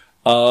then.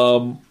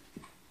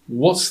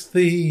 What's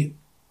the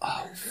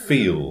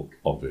feel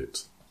of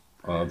it?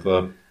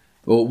 Well,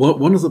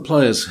 one of the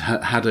players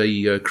had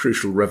a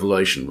crucial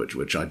revelation,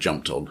 which I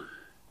jumped on,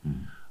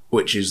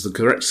 which is the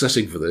correct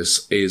setting for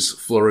this is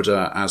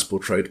Florida as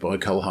portrayed by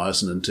Carl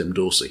Hiaasen and Tim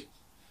Dorsey.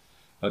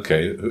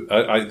 Okay,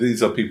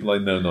 these are people I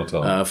know not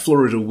of.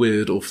 Florida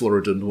Weird or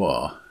Florida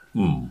Noir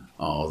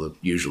are the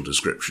usual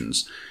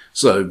descriptions.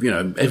 So,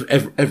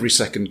 every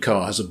second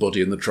car has a body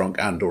in the trunk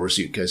and or a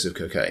suitcase of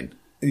cocaine.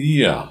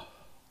 Yeah.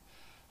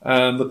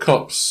 And the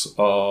cops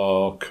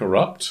are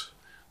corrupt?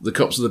 The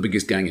cops are the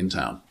biggest gang in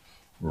town.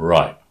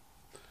 Right.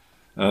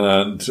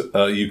 And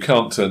you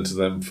can't turn to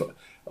them for...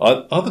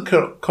 Are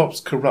the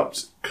cops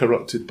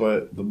corrupted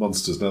by the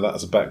monsters? Now,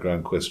 that's a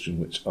background question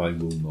which I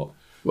will not...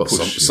 Well,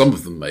 some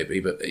of them may be,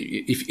 but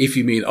if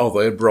you mean, are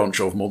they a branch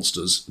of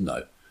monsters?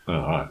 No.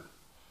 All right.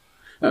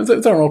 And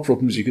there are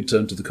problems you could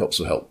turn to the cops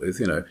for help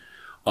with.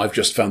 I've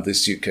just found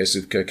this suitcase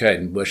of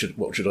cocaine. What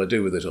should I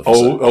do with it,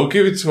 officer? Oh,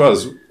 give it to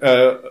us.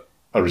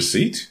 A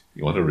receipt?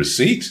 You want a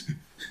receipt?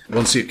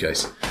 One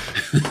suitcase.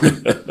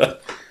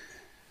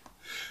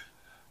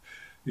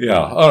 Yeah.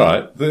 All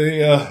right.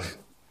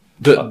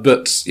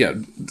 But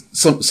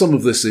some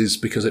of this is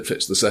because it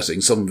fits the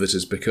setting. Some of it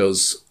is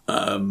because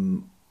I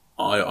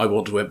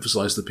want to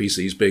emphasise the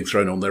PCs being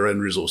thrown on their own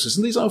resources,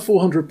 and these are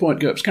 400-point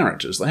GURPS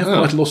characters. They have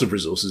quite a lot of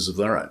resources of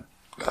their own.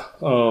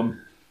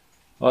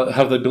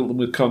 Have they built them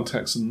with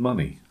contacts and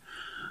money?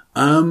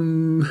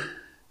 Not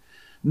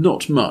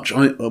much.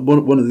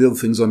 One of the other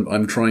things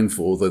I'm trying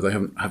for, though they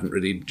haven't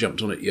really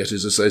jumped on it yet,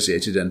 is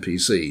associated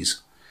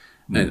NPCs.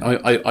 And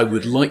I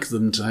would like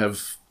them to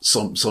have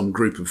some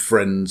group of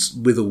friends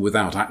with or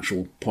without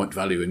actual point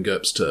value in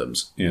GURPS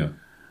terms. Yeah.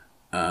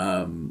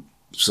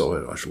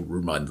 So I shall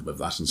remind them of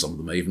that, and some of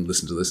them may even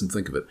listen to this and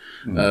think of it.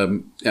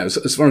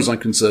 As far as I'm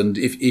concerned,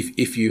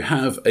 if you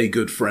have a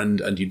good friend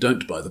and you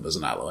don't buy them as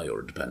an ally or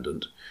a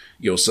dependent,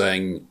 you're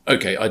saying,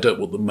 okay, I don't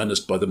want them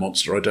menaced by the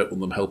monster, I don't want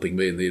them helping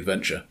me in the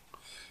adventure.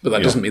 But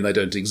that doesn't mean they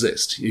don't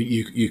exist.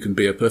 You can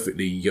be a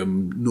perfectly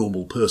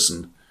normal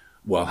person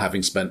while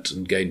having spent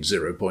and gained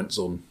 0 points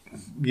on...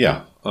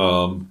 Yeah.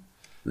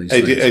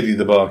 Eddie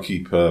the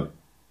barkeeper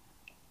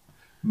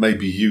may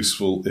be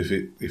useful if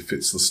it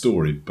fits the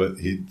story, but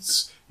you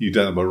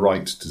don't have a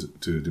right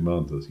to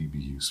demand that he be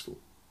useful.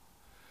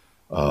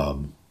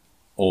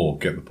 Or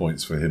get the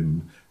points for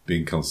him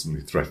being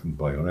constantly threatened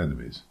by your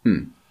enemies.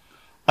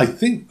 I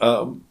think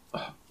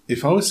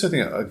if I was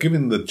setting out,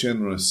 given the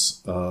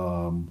generous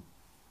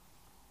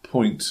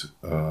point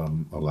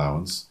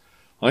allowance,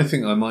 I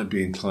think I might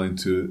be inclined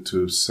to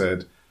have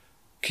said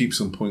keep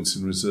some points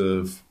in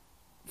reserve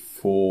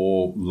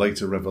for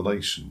later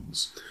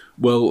revelations.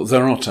 Well,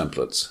 there are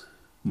templates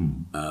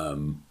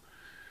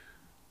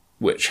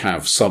which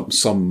have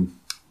some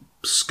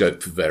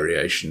scope for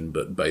variation,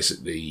 but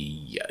basically,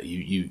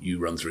 you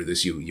run through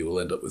this, you will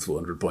end up with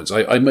 400 points.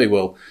 I may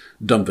well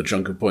dump a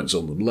chunk of points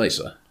on them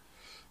later.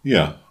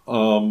 Yeah.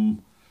 Well,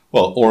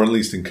 or at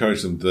least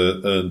encourage them.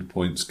 The earned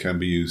points can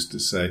be used to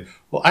say,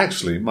 well,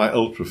 actually, my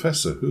old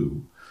professor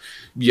who...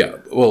 Yeah,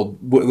 well,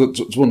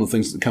 it's one of the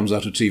things that comes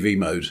out of TV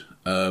mode.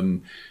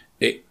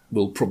 It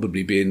will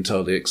probably be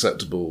entirely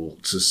acceptable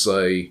to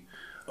say,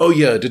 "Oh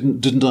yeah,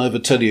 didn't I ever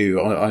tell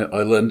you?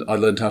 I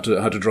learned how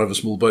to drive a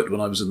small boat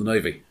when I was in the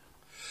Navy."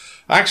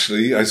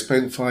 Actually, I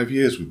spent 5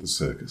 years with the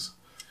circus.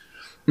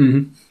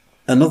 Mm-hmm.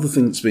 Another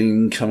thing that's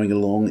been coming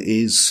along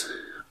is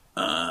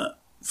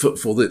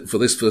for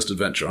this first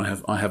adventure,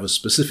 I have a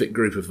specific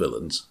group of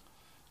villains,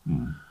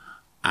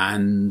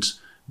 and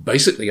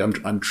basically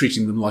I'm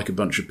treating them like a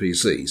bunch of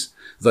PCs.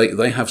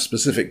 They have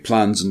specific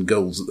plans and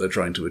goals that they're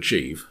trying to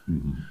achieve.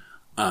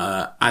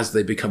 As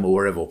they become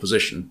aware of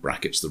opposition,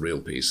 brackets the real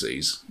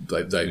PCs,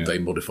 they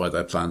modify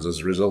their plans as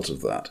a result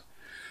of that.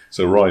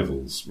 So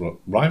rivals?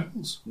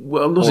 Rivals?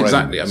 Well, not or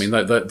exactly. Enemies.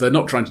 I mean, they're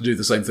not trying to do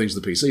the same things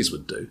the PCs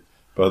would do.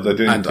 But they're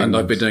doing and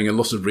I've been doing a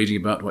lot of reading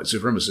about white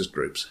supremacist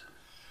groups.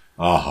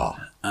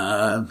 Aha.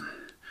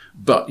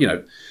 But,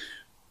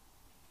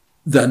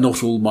 they're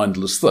not all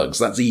mindless thugs.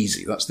 That's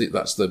easy. That's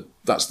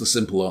the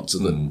simple answer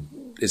that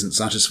isn't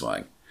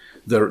satisfying.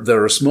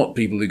 There are smart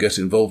people who get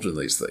involved in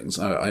these things.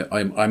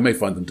 I may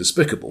find them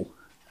despicable,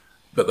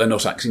 but they're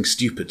not acting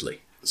stupidly.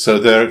 So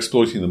they're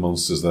exploiting the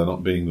monsters. They're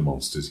not being the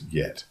monsters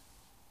yet.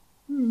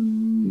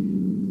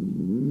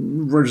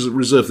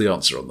 Reserve the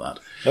answer on that.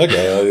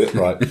 Okay,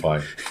 right,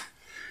 fine.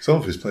 Some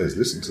of his players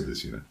listen to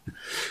this,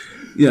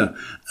 Yeah.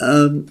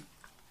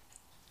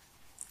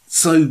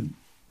 So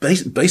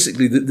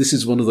basically, this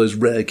is one of those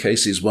rare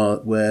cases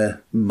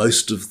where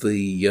most of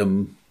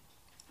the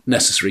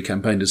necessary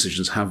campaign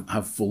decisions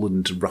have fallen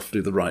into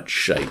roughly the right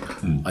shape,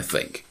 I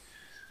think.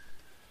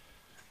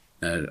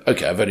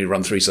 Okay, I've only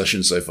run 3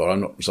 sessions so far.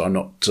 I'm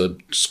not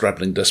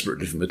scrabbling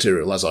desperately for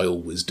material as I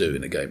always do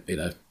in a game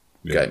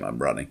game I'm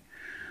running.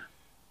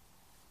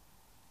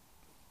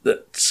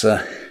 But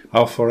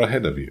how far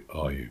ahead of you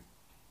are you?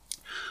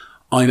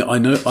 I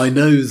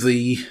know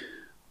the.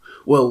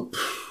 Well,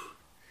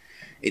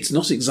 it's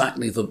not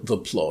exactly the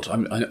plot.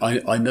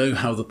 I know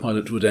how the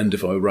pilot would end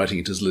if I were writing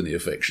it as linear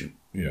fiction.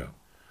 Yeah.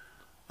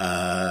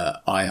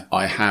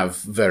 I have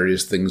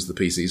various things the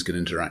PCs can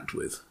interact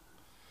with.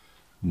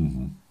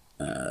 Mm-hmm.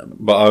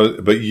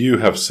 But you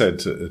have said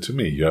to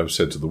me, you have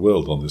said to the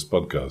world on this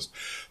podcast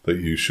that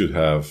you should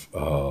have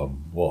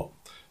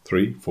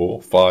 3,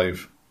 4,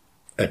 5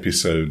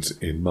 episodes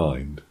in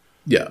mind.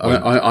 Yeah,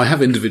 I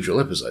have individual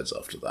episodes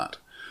after that,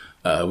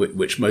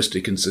 which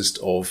mostly consist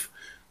of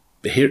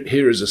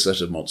here is a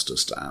set of monster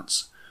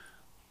stats.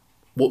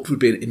 What would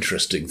be an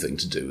interesting thing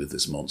to do with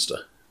this monster?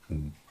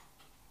 Mm.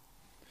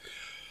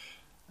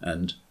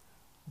 And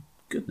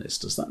goodness,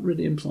 does that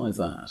really imply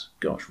that?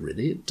 Gosh,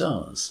 really, it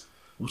does.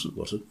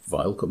 What a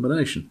vile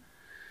combination.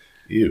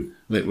 Ew.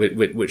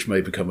 Which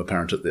may become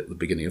apparent at the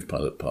beginning of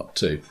Pilot Part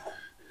 2.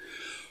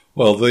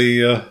 Well,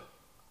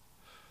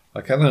 I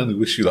can only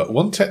wish you luck.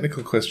 One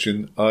technical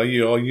question: are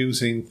you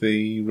using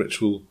the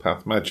Ritual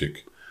Path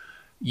Magic?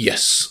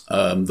 Yes,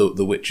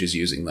 the Witch is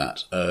using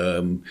that.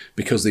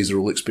 Because these are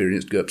all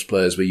experienced GURPS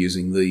players, we're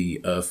using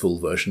the full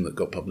version that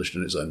got published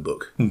in its own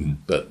book. Mm-hmm.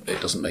 But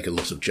it doesn't make a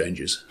lot of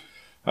changes.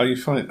 How you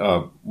find?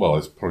 Well,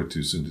 it's probably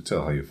too soon to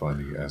tell how you're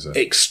finding it as a...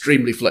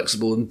 Extremely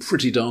flexible and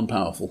pretty darn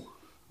powerful.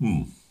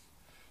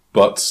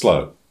 But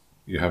slow.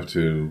 You have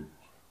to...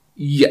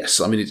 Yes,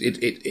 I mean,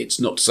 it's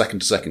not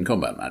second-to-second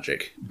combat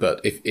magic,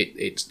 but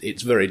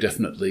it's very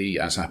definitely,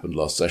 as happened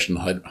last session,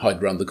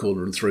 hide round the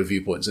corner and throw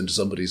viewpoints into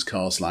somebody's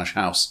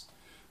car/house.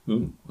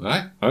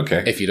 Right,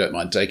 okay. If you don't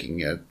mind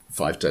taking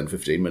 5, 10,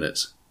 15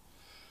 minutes.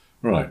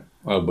 Right,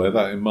 I'll bear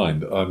that in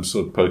mind. I'm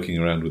sort of poking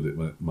around with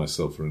it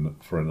myself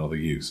for another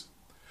use.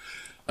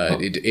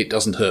 It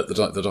doesn't hurt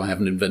that I have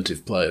an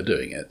inventive player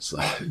doing it. So.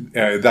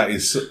 That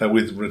is,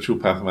 with Ritual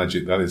Path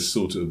Magic, that is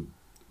sort of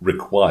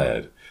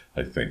required,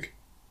 I think.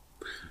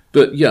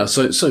 But yeah,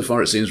 so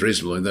far it seems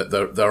reasonable in that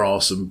there are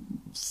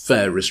some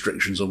fair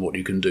restrictions on what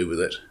you can do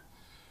with it.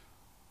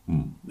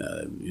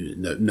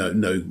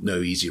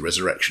 No easy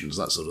resurrections,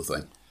 that sort of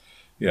thing.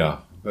 Yeah,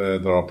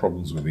 there are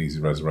problems with easy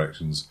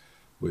resurrections,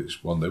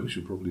 which one day we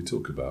should probably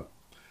talk about.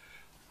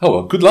 Oh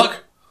well, good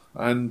luck,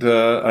 and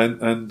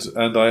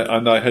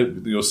I hope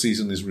that your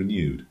season is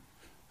renewed.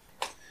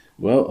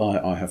 Well,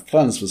 I have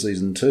plans for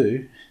season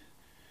 2.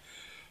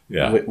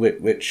 Yeah.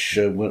 Which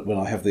when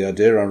I have the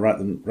idea, I write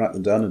them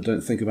down and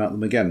don't think about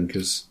them again,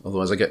 because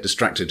otherwise I get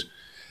distracted.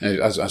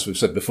 As we've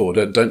said before,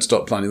 don't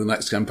start planning the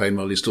next campaign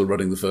while you're still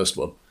running the first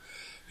one.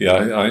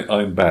 Yeah,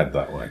 I'm bad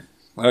that way.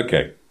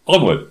 Okay,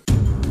 onward.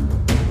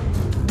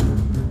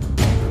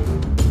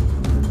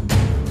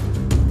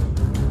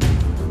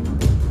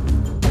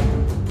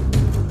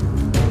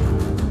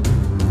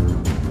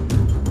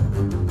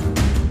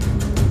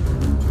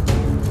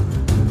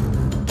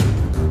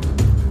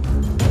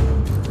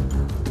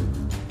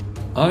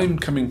 I'm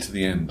coming to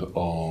the end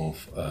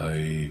of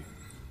a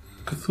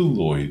fairly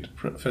Cthulhuid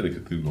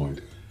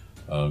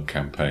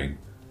campaign.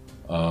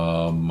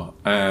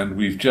 And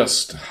we've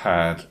just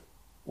had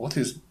what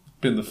has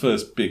been the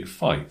first big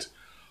fight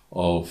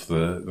of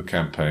the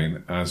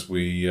campaign as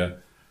we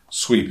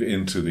sweep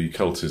into the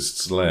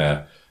cultists'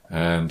 lair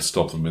and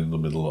stop them in the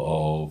middle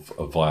of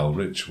a vile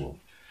ritual.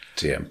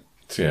 TM.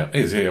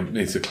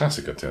 It's a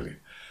classic, I tell you.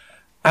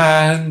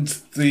 And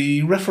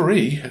the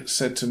referee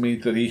said to me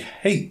that he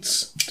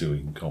hates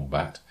doing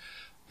combat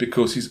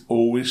because he's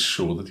always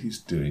sure that he's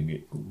doing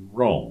it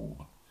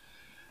wrong.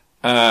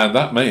 And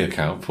that may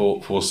account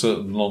for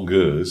certain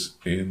longueurs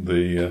in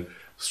the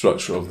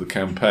structure of the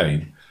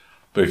campaign,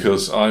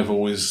 because I've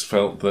always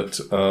felt that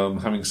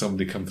having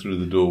somebody come through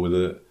the door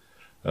with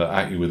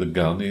at you with a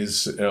gun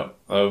is a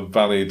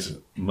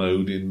valid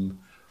mode in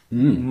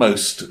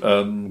most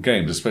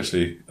games,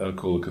 especially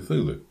Call of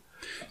Cthulhu.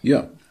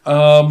 Yeah.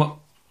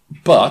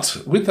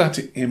 But with that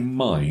in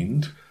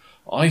mind,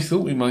 I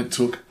thought we might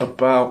talk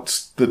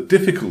about the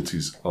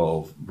difficulties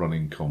of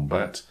running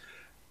combat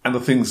and the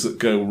things that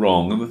go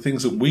wrong and the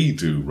things that we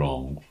do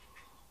wrong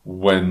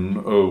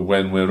when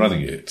we're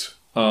running it.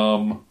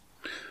 I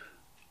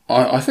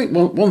think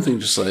one thing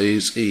to say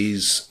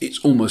is it's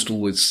almost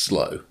always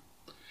slow.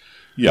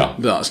 Yeah.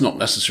 That's not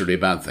necessarily a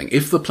bad thing.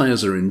 If the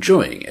players are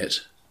enjoying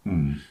it,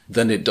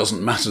 then it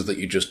doesn't matter that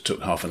you just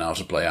took half an hour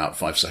to play out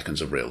 5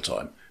 seconds of real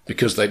time.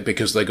 Because they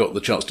got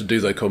the chance to do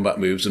their combat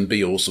moves and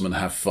be awesome and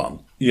have fun.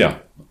 Yeah,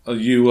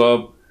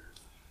 the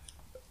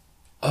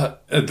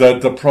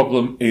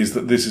problem is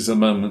that this is a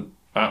moment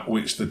at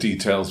which the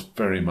details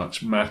very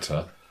much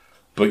matter,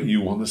 but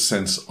you want a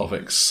sense of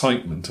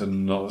excitement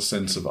and not a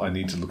sense of I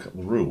need to look at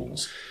the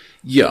rules.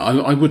 Yeah,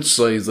 I would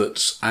say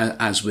that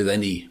as with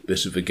any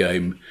bit of a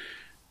game,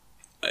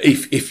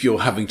 if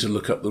you're having to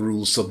look up the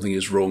rules, something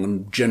is wrong,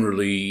 and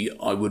generally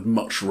I would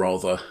much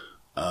rather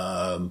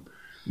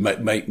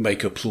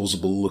make a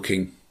plausible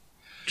looking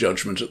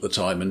judgment at the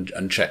time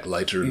and check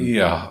later.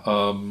 Yeah,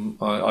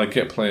 I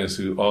get players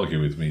who argue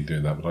with me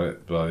doing that,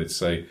 but I'd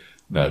say,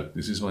 no,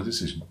 this is my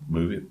decision.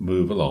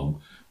 Move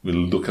along. We'll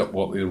look up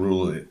what the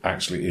rule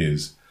actually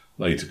is.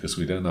 later because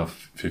we don't have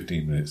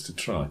 15 minutes to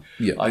try.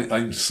 Yeah,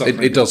 I'm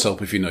suffering. It does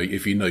help if you know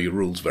your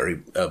rules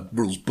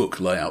rules book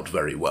layout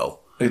very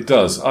well. It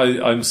does.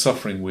 I'm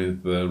suffering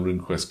with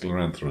RuneQuest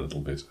Glorantha a little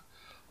bit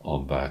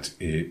on that.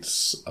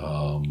 It's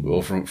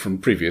well, from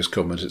previous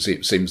comments,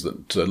 it seems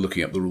that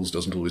looking up the rules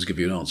doesn't always give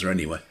you an answer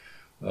anyway.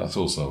 That's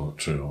also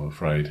true, I'm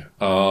afraid.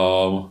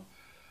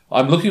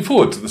 I'm looking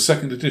forward to the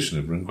second edition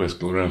of RuneQuest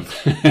Glorantha.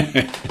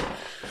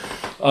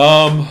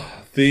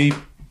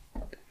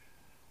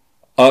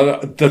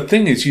 The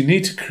thing is, you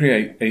need to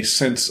create a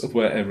sense of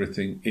where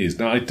everything is.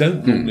 Now, I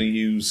don't normally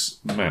use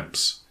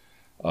maps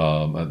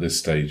at this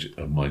stage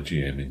of my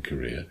GMing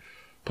career,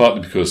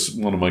 partly because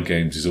one of my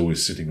games is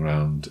always sitting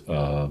around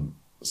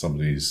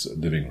somebody's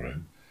living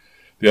room.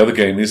 The other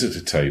game is at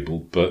a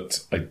table,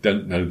 but I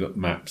don't know that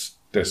maps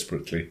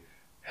desperately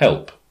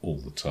help all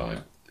the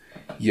time.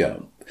 Yeah.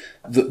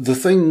 The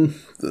thing...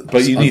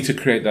 But you need to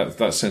create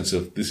that sense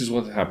of this is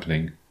what's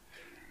happening,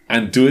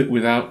 and do it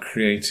without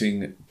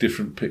creating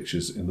different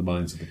pictures in the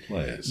minds of the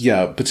players.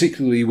 Yeah,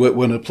 particularly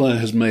when a player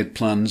has made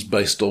plans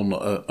based on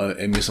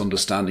a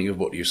misunderstanding of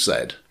what you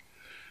said.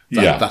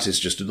 That is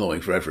just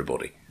annoying for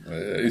everybody.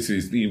 It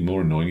is even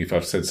more annoying if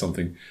I've said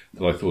something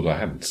that I thought I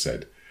hadn't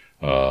said,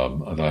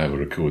 and I have a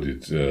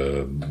recorded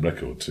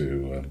record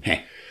to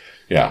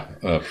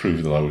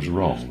prove that I was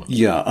wrong.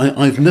 Yeah,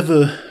 I've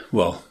never...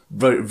 Well...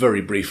 Very,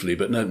 very briefly,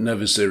 but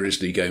never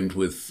seriously gamed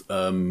with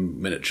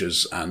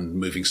miniatures and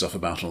moving stuff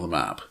about on the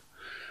map.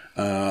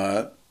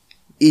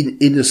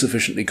 In a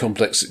sufficiently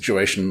complex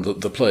situation,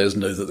 the players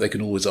know that they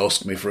can always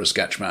ask me for a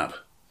sketch map.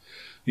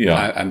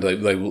 Yeah, and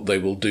they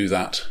will do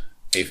that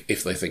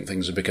if they think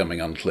things are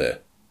becoming unclear.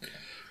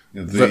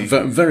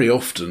 Very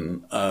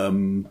often,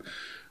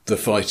 the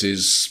fight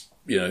is,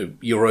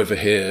 you're over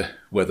here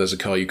where there's a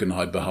car you can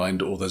hide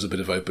behind, or there's a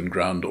bit of open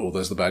ground, or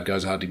there's the bad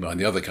guys hiding behind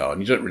the other car,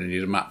 and you don't really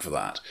need a map for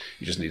that.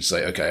 You just need to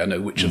say, okay, I know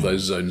which of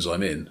those zones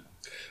I'm in.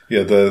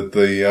 Yeah,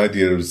 the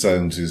idea of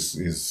zones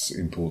is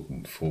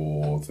important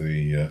for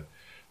the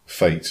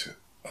fate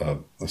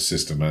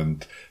system,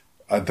 and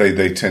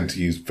they tend to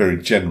use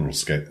very general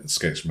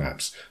sketch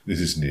maps.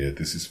 This is near,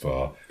 this is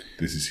far,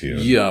 this is here.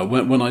 Yeah,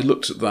 when I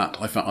looked at that,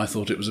 I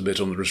thought it was a bit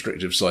on the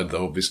restrictive side,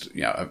 though, obviously.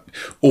 Yeah,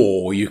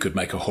 or you could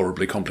make a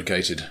horribly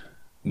complicated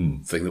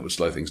thing that would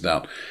slow things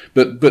down.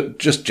 But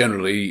just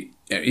generally,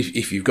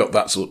 if you've got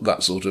that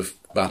sort of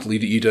battle,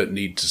 you don't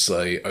need to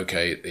say,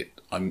 okay,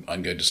 I'm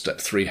going to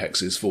step 3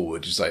 hexes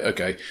forward. You say,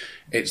 okay,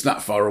 it's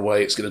that far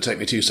away. It's going to take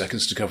me 2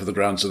 seconds to cover the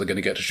ground, so they're going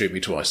to get to shoot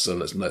me twice. So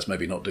let's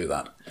maybe not do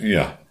that.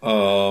 Yeah.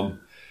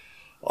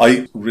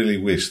 I really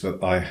wish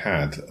that I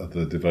had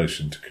the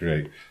devotion to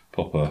create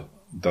proper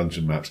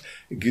dungeon maps.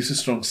 It gives a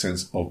strong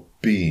sense of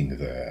being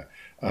there,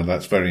 and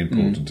that's very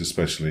important,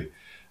 especially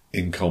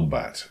in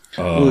combat.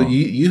 Well,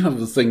 you have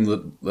the thing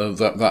that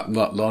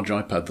large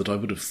iPad that I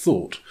would have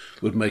thought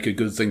would make a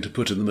good thing to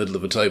put in the middle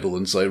of a table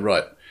and say,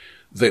 right,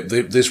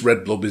 this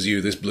red blob is you,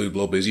 this blue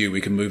blob is you.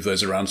 We can move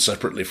those around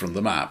separately from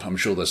the map. I'm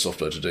sure there's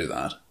software to do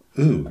that.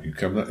 Ooh, you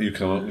come up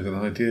with an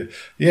idea.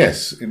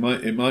 Yes, it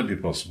might be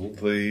possible.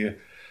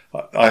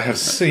 I have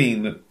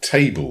seen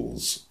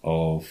tables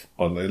of,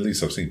 or at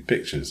least I've seen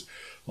pictures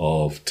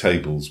of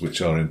tables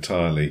which are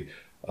entirely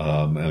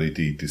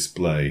LED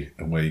display,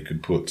 and where you can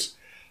put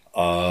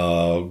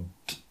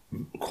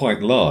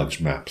quite large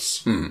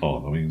maps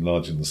on. I mean,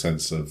 large in the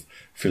sense of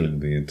filling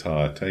the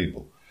entire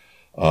table.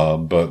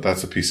 But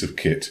that's a piece of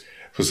kit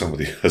for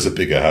somebody who has a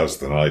bigger house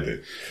than I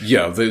do.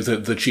 Yeah,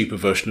 the cheaper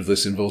version of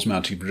this involves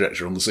mounting a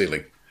projector on the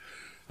ceiling.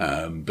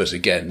 But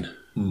again,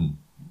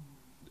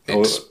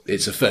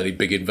 it's a fairly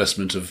big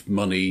investment of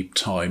money,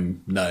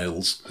 time,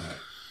 nails.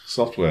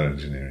 Software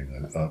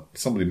engineering.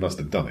 Somebody must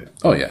have done it.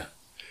 Oh, yeah.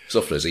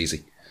 Software's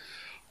easy.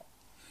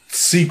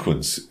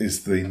 Sequence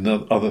is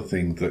the other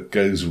thing that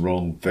goes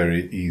wrong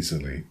very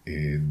easily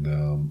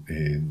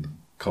in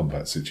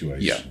combat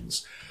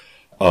situations.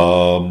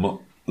 Yeah.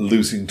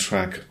 Losing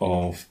track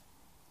of...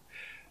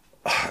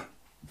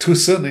 To a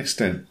certain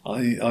extent,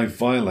 I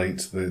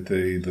violate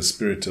the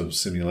spirit of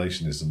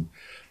simulationism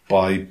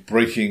by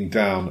breaking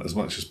down as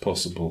much as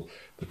possible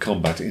the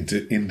combat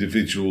into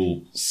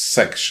individual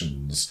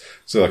sections,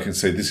 so I can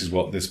say this is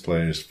what this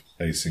player is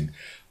facing,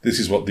 this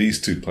is what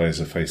these two players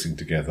are facing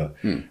together,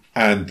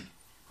 and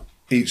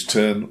each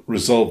turn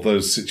resolve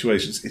those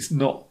situations. It's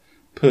not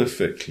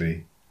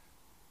perfectly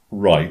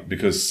right,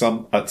 because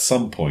at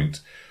some point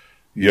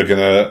you're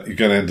gonna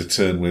end a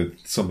turn with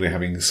somebody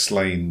having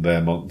slain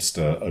their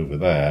monster over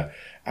there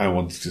and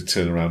wanting to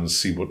turn around and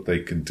see what they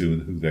can do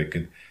and who they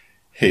can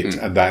hit,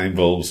 and that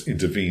involves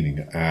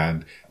intervening,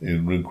 and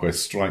in RuneQuest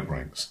strike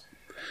ranks.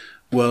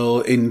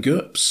 Well, in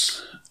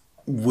GURPS,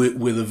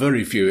 with a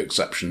very few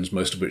exceptions,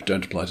 most of which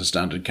don't apply to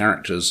standard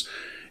characters,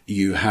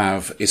 you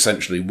have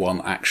essentially one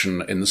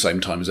action in the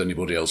same time as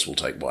anybody else will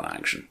take one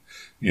action.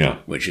 Yeah.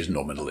 Which is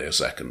nominally a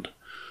second.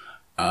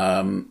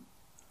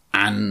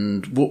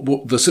 And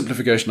what the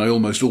simplification I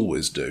almost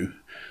always do,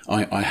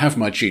 I have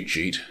my cheat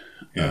sheet,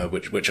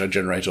 which I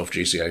generate off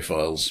GCA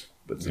files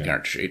with the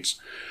character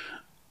sheets.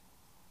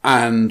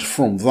 And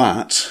from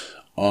that,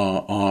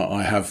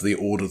 I have the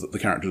order that the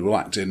characters will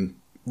act in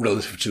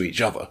relative to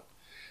each other.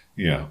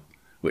 Yeah.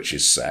 Which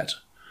is set.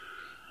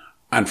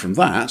 And from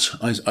that,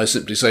 I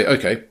simply say,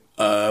 okay,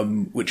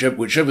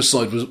 whichever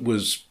side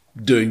was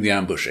doing the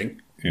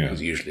ambushing,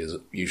 because usually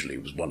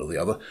it was one or the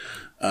other,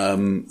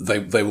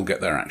 they will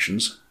get their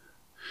actions.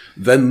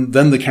 Then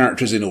the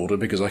characters in order,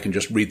 because I can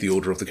just read the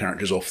order of the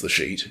characters off the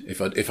sheet.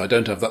 If I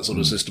don't have that sort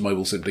of system, I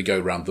will simply go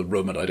around the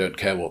room and I don't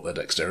care what their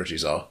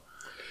dexterities are.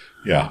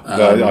 Yeah.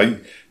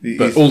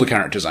 But all the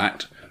characters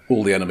act,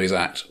 all the enemies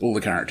act, all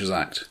the characters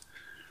act.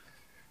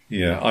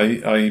 Yeah,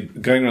 I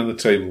going around the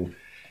table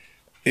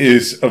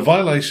is a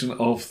violation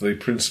of the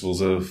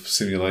principles of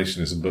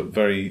simulationism, but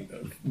very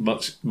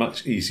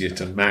much easier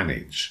to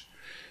manage.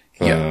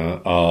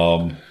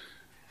 Well,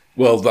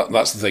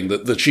 that's the thing,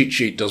 that the cheat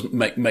sheet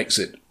makes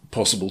it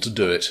possible to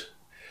do it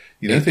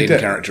in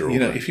character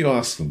order. If you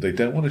ask them, they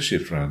don't want to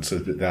shift around so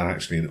that they're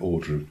actually in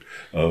order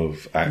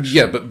of action.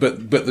 Yeah, but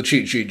the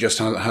cheat sheet just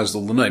has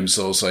all the names,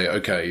 so I'll say,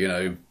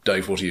 okay,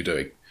 Dave, what are you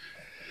doing?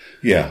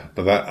 Yeah,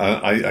 but that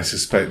I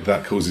suspect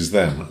that causes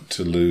them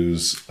to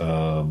lose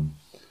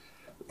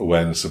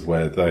awareness of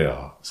where they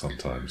are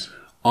sometimes.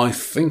 I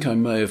think I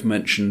may have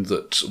mentioned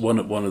that one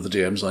of the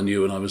DMs I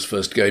knew when I was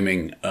first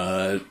gaming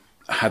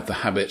had the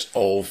habit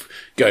of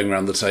going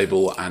around the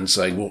table and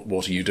saying,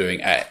 what are you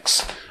doing,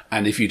 X?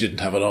 And if you didn't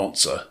have an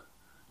answer,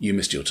 you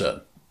missed your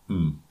turn.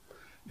 Mm.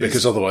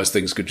 Because otherwise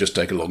things could just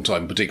take a long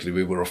time, particularly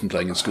we were often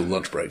playing in school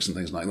lunch breaks and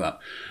things like that.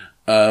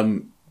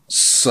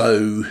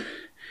 So,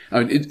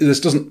 I mean, this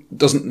doesn't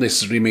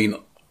necessarily mean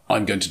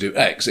I'm going to do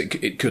X.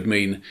 It could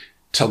mean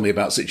tell me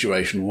about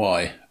situation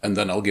Y, and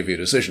then I'll give you a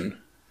decision.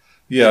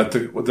 Yeah,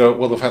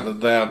 the fact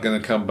that they are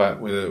going to come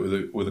back with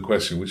a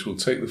question which will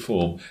take the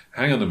form,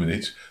 hang on a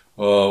minute,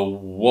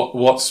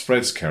 what's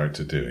Fred's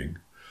character doing?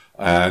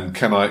 And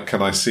can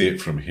I see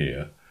it from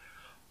here?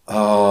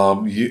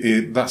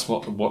 That's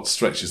what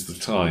stretches the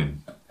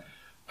time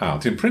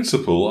out. In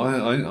principle,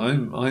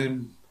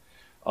 I'm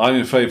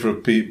in favour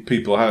of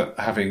people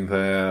having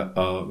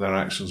their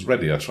actions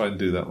ready. I try and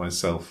do that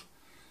myself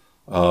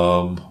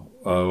when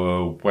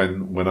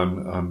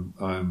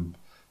I'm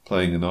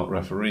playing and not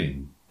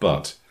refereeing.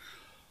 But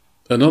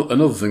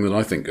another thing that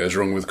I think goes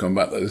wrong with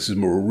combat, though, this is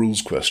more a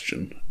rules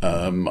question.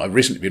 I've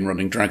recently been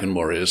running Dragon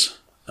Warriors,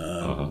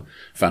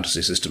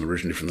 fantasy system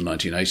originally from the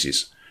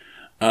 1980s,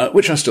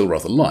 which I still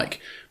rather like.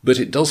 But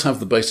it does have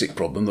the basic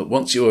problem that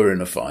once you are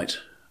in a fight,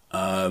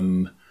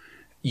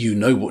 you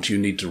know what you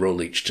need to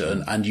roll each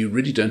turn, and you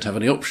really don't have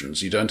any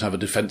options. You don't have a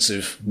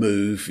defensive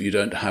move. You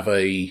don't have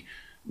a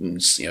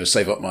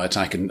save up my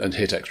attack and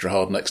hit extra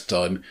hard next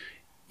time.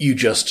 You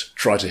just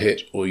try to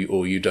hit, or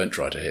you don't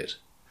try to hit.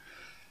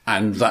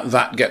 And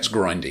that gets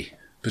grindy,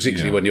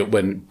 particularly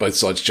when both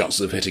sides' chances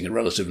of hitting are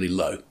relatively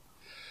low.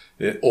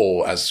 Yeah.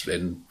 Or, as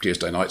in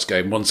Tuesday night's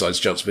game, one side's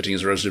chance of hitting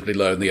is relatively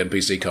low and the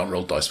NPC can't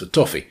roll dice with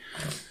toffee.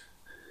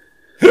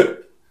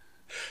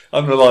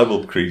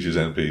 Unreliable creatures,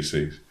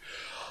 NPCs.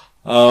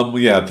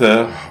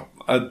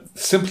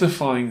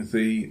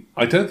 Simplifying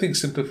I don't think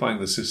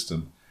simplifying the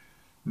system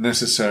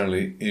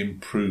necessarily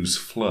improves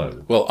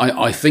flow. Well,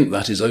 I think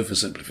that is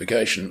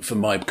oversimplification for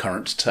my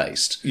current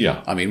taste.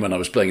 Yeah. I mean, when I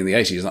was playing in the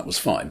 80s, that was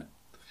fine.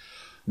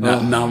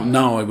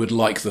 Now I would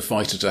like the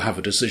fighter to have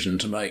a decision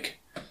to make.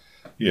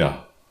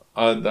 Yeah,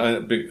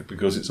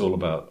 because it's all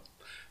about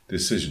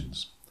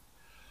decisions.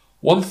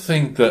 One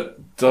thing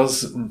that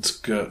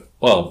doesn't go...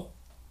 Well,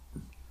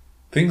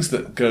 things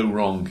that go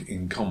wrong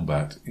in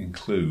combat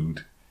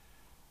include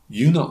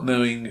you not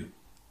knowing...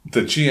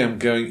 the GM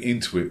going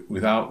into it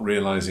without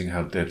realising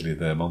how deadly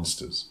their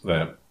monsters,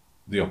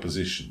 the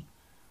opposition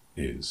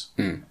is.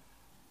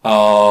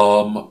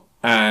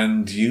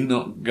 And you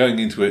not going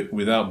into it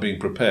without being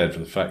prepared for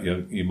the fact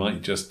you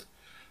might just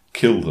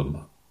kill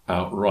them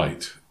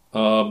outright.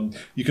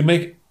 You can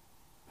make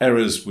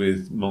errors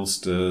with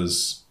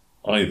monsters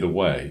either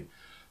way.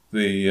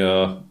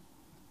 The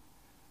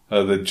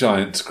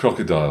giant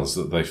crocodiles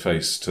that they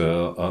faced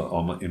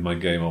in my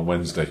game on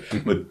Wednesday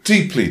were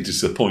deeply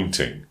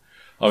disappointing.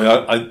 I mean,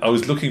 I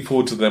was looking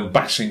forward to them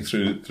bashing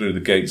through the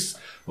gates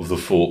of the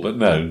fort, but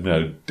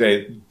no,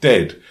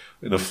 dead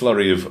in a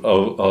flurry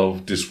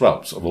of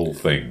disrupts of all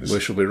things. We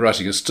shall be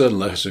writing a stern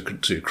letter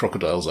to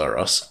Crocodiles Are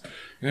Us.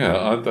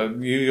 Yeah,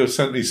 you're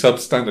certainly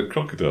substandard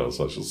crocodiles,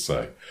 I shall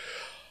say.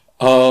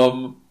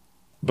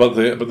 But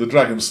the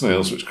dragon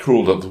snails, which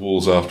crawled up the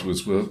walls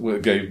afterwards,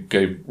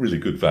 gave really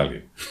good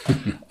value.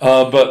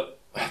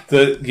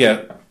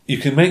 You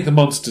can make the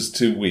monsters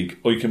too weak,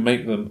 or you can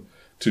make them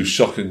too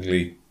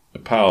shockingly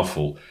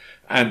powerful,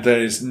 and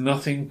there is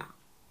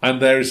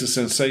a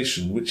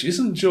sensation which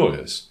isn't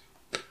joyous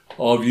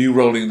of you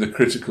rolling the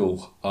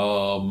critical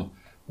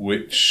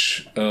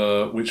which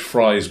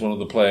fries one of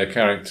the player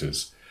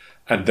characters,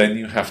 and then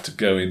you have to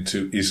go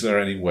into, is there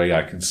any way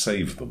I can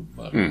save them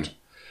mode.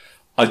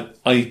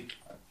 I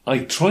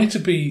try to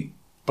be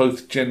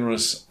both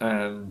generous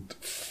and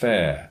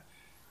fair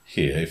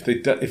here.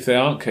 If they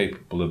aren't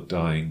capable of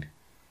dying,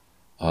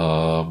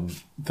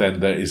 then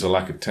there is a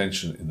lack of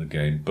tension in the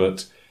game,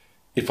 but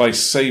if I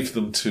save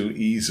them too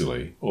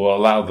easily or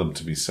allow them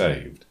to be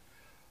saved,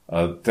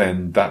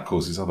 then that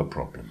causes other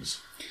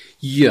problems.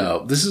 Yeah,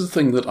 this is a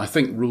thing that I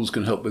think rules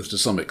can help with to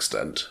some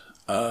extent.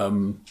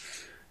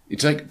 You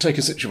take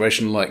a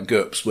situation like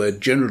GURPS, where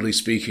generally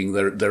speaking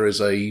there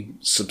is a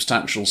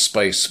substantial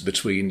space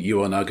between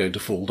you are now going to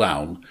fall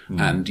down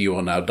and you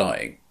are now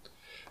dying.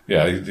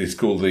 Yeah, it's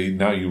called the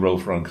now you roll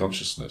for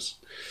unconsciousness.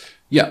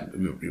 Yeah,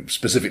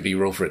 specifically you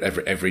roll for it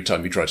every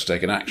time you try to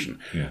take an action.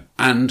 Yeah.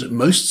 And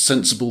most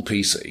sensible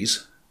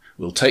PCs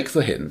will take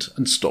the hint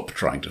and stop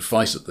trying to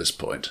fight at this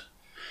point.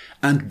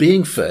 And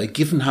being fair,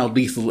 given how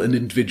lethal an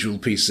individual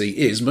PC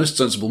is, most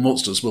sensible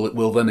monsters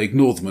will then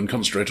ignore them and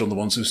concentrate on the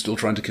ones who are still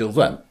trying to kill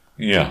them.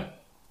 Yeah.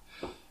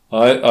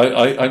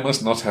 I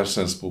must not have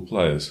sensible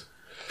players.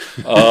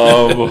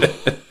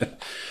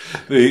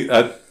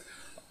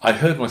 I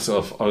heard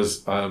myself. I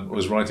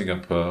was writing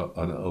up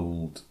an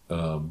old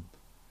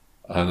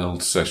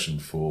session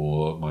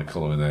for my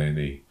column in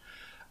A&E,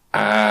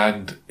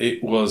 and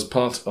it was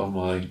part of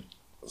my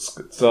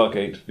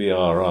Stargate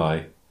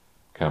VRI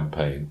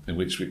campaign, in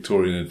which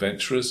Victorian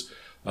adventurers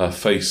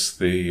face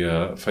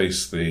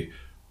the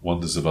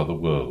wonders of other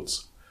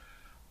worlds.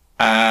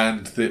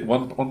 And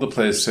one of the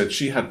players said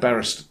she had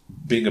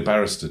being a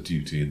barrister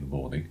duty in the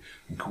morning,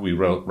 and could we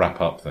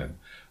wrap up then?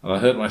 And I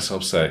heard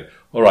myself say,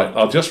 all right,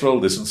 I'll just roll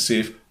this and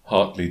see if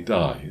Hartley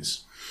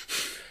dies.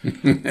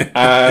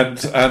 and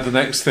the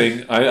next thing,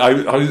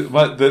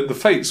 the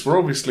fates were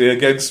obviously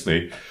against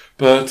me,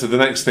 but the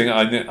next thing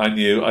I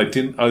knew, I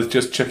was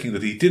just checking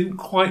that he didn't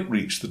quite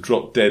reach the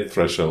drop dead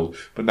threshold,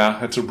 but now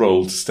had to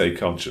roll to stay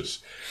conscious.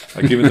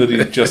 And given that he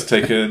had just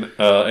taken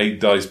 8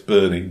 dice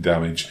burning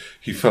damage,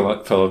 he fell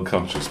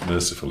unconscious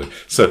mercifully.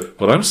 So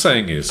what I'm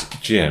saying is,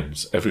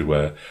 GMs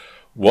everywhere,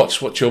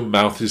 watch what your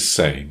mouth is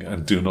saying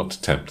and do not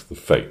tempt the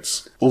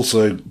fates.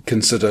 Also,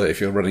 consider,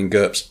 if you're running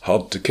GURPS,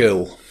 hard to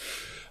kill.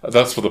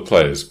 That's for the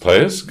players.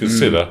 Players,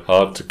 consider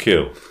hard to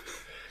kill.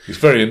 It's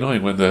very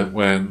annoying when the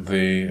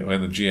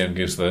GM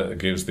gives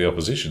the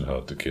opposition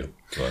hard to kill.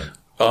 Right.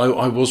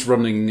 I was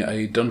running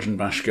a Dungeon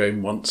Bash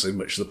game once in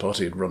which the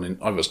party had run in...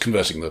 I was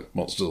converting the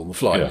monsters on the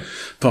fly. Yeah.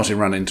 Party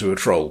ran into a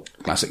troll,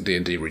 classic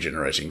D&D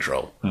regenerating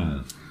troll.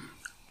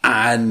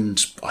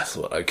 And I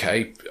thought,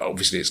 okay,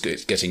 obviously it's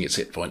getting its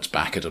hit points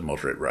back at a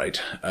moderate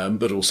rate,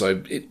 but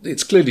also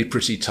it's clearly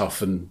pretty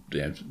tough and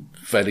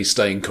fairly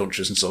staying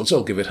conscious and so on, so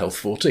I'll give it health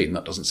 14.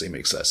 That doesn't seem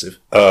excessive.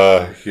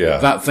 Yeah.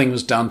 That thing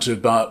was down to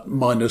about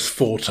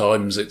 -4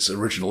 times its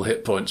original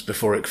hit points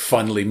before it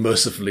finally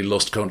mercifully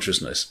lost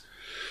consciousness.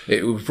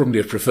 It would probably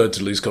have preferred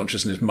to lose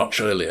consciousness much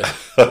earlier.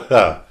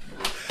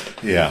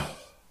 Yeah.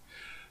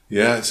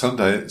 Yeah, some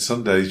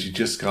days you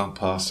just can't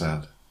pass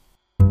out.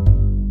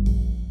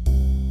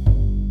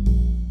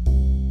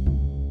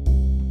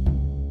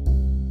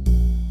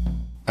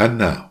 And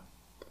now,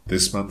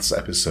 this month's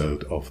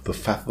episode of The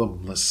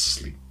Fathomless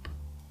Sleep.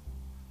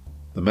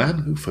 The man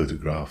who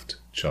photographed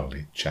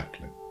Charlie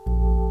Chaplin.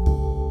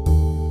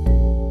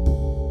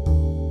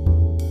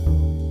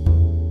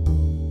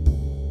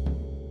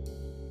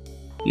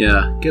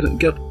 Yeah, get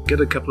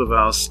a couple of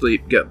hours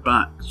sleep, get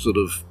back sort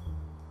of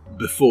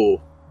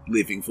before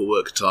leaving for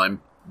work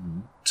time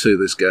to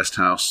this guest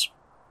house.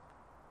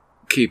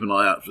 Keep an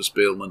eye out for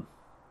Spielman.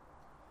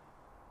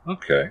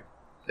 Okay.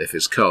 If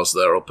his car's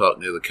there, I'll park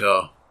near the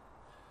car.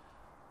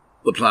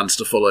 The plan's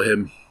to follow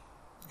him,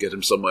 get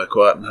him somewhere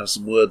quiet and have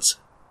some words.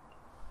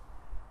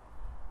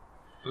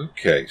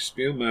 Okay,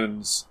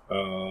 Spielman's...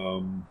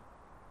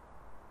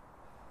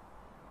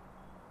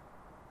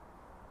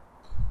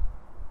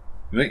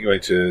 You make your way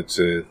to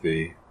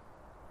the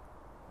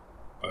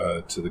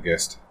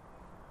guest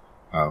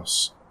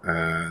house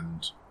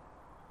and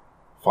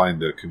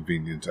find a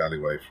convenient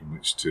alleyway from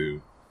which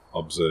to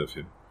observe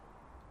him.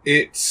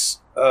 It's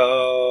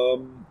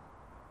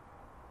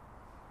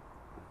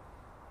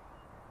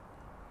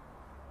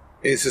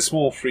a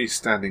small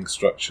freestanding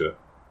structure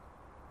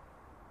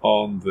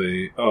on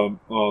the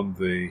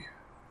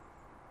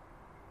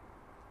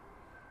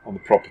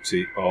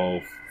property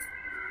of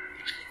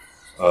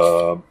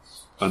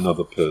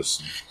another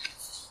person.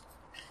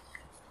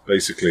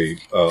 Basically,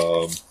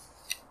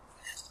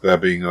 they're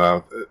being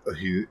allowed.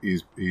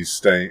 He's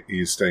staying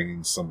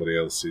in somebody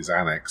else's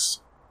annex,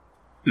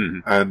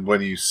 and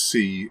when you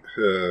see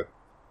her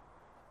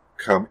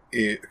come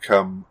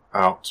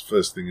out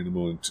first thing in the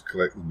morning to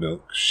collect the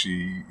milk,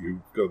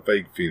 you've got a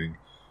vague feeling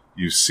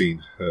you've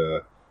seen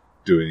her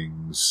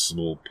doing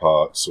small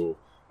parts or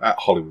at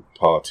Hollywood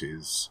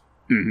parties.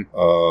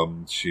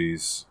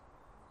 She's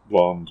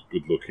blonde,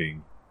 good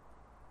looking,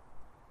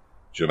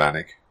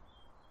 Germanic,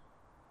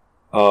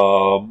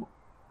 and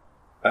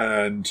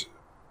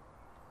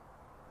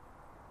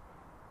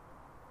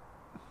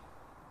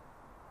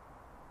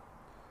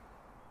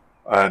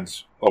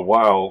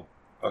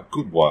a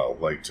good while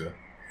later,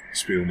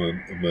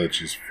 Spielman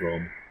emerges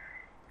from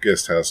the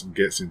guest house and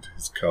gets into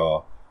his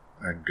car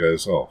and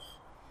goes off.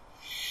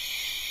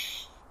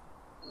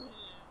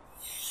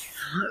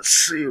 Let's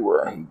see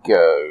where he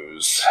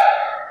goes.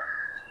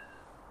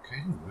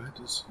 Okay, where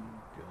does he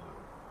go?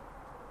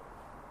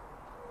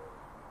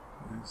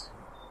 eyes.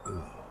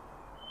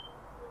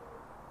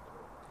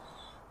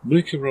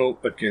 Make a roll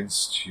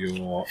against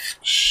your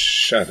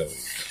shadowing, I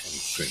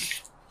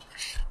think.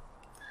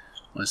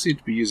 I seem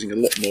to be using a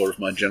lot more of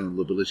my general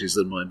abilities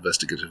than my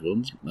investigative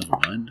ones. Never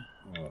mind.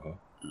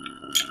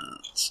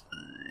 That's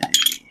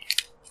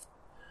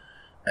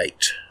a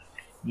 8.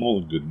 More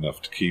than good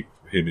enough to keep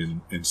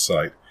him in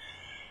sight.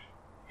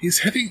 He's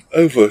heading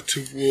over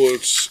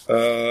towards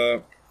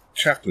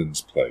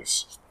Chaplin's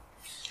place.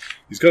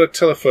 He's got a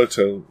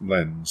telephoto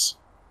lens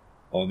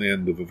on the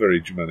end of a very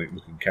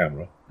dramatic-looking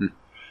camera,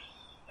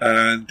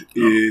 and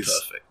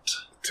is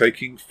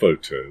taking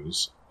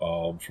photos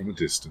from a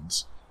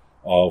distance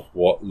of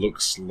what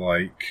looks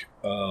like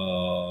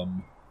a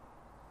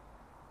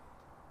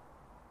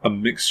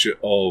mixture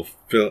of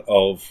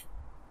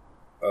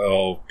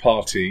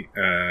party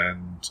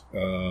and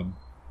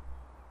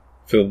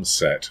film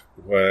set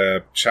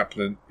where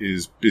Chaplin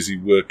is busy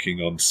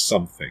working on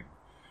something.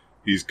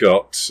 He's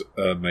got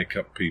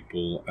makeup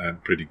people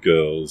and pretty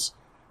girls,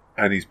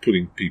 and he's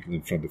putting people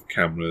in front of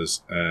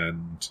cameras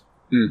and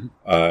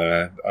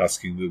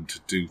asking them to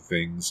do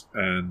things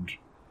and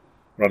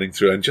running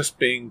through and just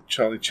being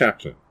Charlie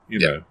Chaplin. You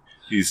know,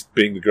 he's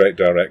being the great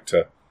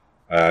director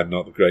and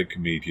not the great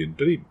comedian,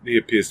 but he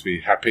appears to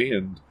be happy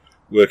and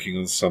working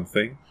on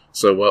something.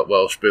 So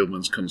while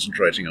Spielman's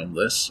concentrating on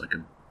this, I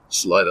can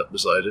slide up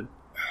beside him.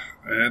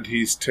 And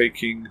he's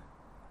taking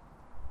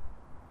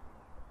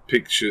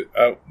picture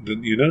out.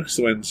 You notice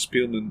when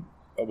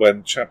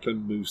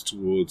Chaplin moves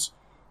towards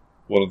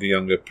one of the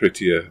younger,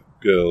 prettier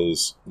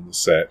girls on the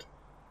set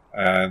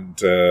and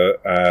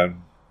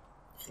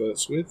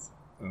flirts with,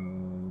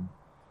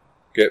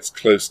 gets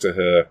close to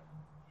her,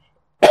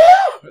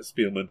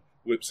 Spielman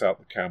whips out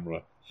the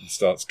camera and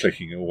starts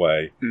clicking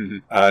away,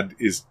 and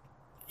is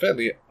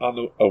fairly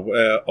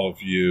unaware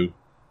of you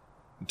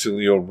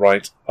until you're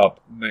right up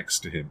next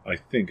to him. I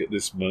think at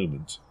this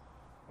moment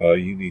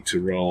you need to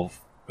roll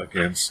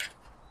against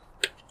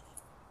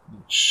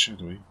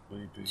shadowing,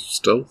 maybe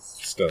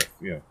stealth,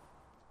 yeah.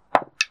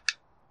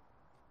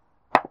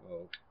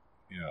 Well,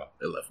 yeah,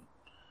 11.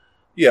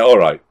 Yeah, all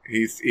right.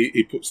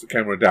 He puts the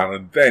camera down,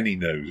 and then he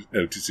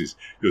notices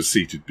you're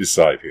seated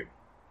beside him.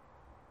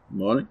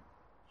 Morning.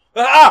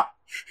 Ah!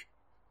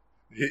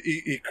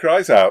 He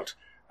cries out,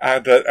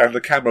 and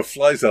the camera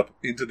flies up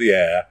into the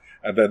air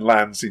and then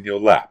lands in your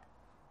lap.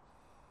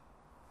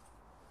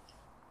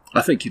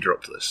 I think you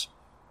dropped this.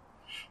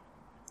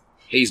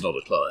 He's not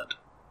a client.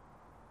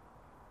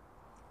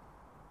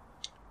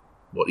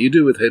 What you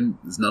do with him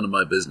is none of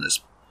my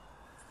business.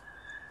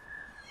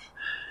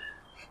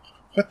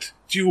 What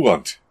do you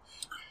want?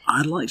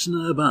 I'd like to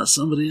know about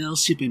somebody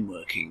else you've been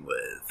working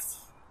with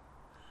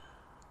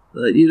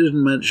that you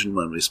didn't mention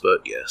when we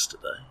spoke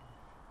yesterday.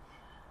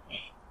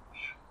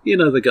 You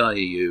know, the guy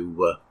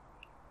you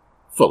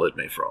followed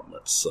me from,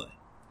 let's say.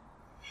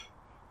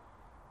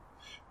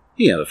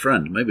 He had a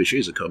friend. Maybe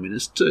she's a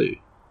communist too.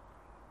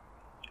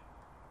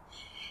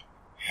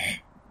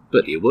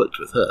 But you worked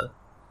with her.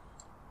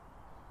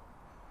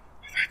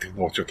 I don't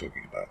know what you're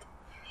talking about.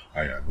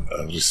 I am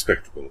a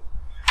respectable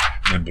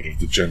member of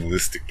the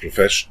journalistic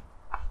profession.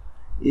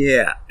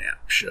 Yeah,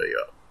 sure you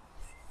are.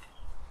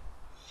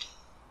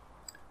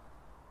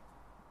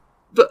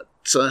 But,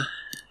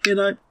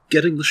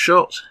 getting the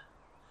shot.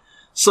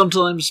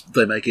 Sometimes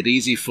they make it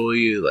easy for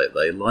you.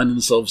 They line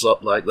themselves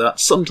up like that.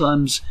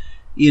 Sometimes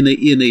you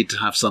need to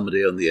have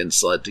somebody on the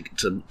inside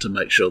to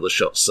make sure the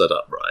shot's set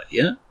up right,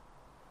 yeah?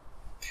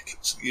 It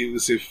looks at you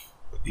as if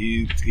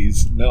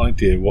he's no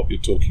idea what you're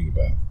talking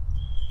about.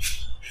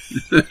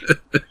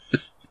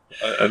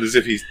 And as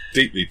if he's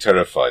deeply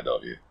terrified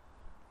of you.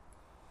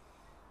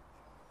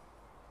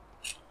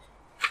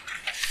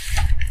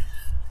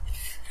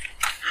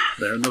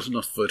 There are not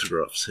enough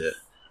photographs here.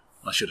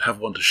 I should have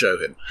one to show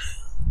him.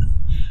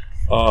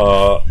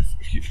 Of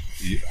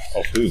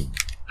whom?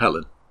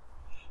 Helen.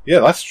 Yeah,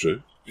 that's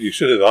true. You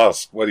should have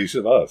asked what you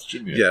should have asked,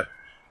 shouldn't you? Yeah.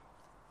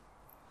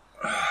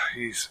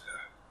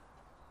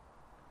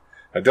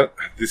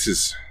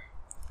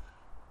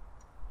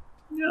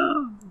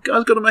 Yeah,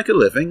 guy's got to make a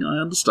living. I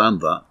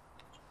understand that.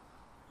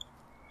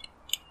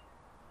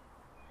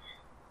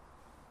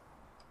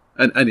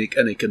 And any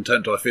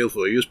contempt I feel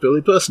for you is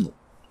purely personal.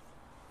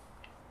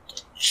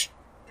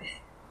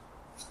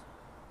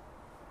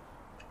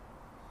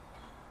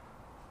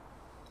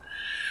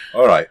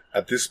 All right.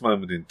 At this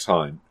moment in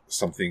time,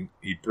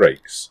 he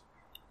breaks.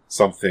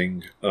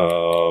 Something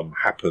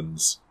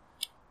happens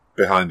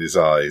behind his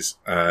eyes,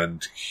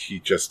 and he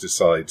just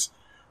decides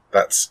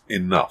that's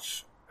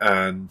enough.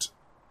 And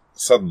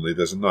suddenly,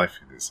 there's a knife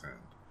in his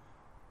hand,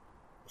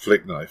 a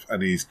flick knife,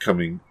 and he's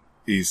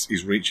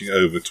reaching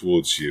over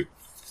towards you,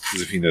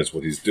 as if he knows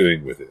what he's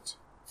doing with it.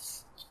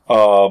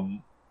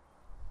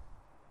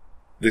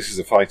 This is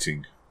a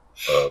fighting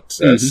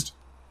test.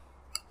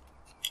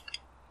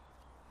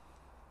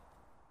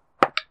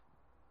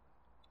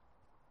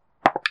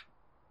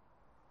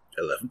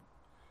 11.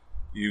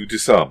 You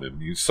disarm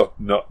him. You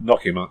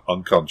knock him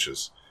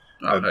unconscious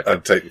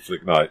and take the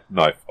flick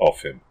knife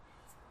off him.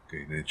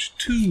 Gain edge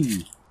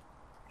 2.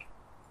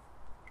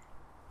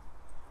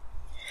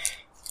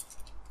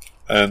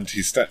 and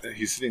he's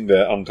sitting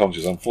there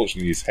unconscious.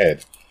 Unfortunately, his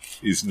head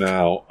is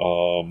now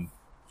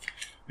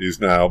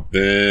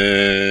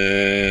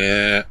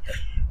there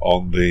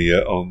on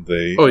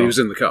the. Oh, he was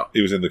in the car.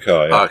 He was in the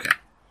car. Yeah. Oh, okay.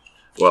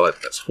 Well,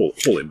 let's haul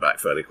him back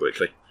fairly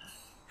quickly.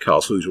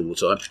 Car's who's all the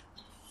time.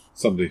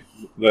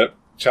 The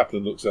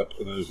chaplain looks up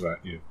and over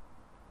at you,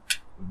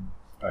 and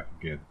back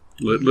again.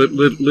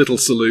 Little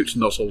salute,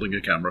 not holding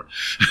a camera.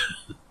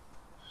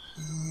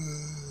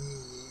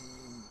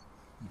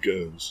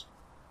 Goes.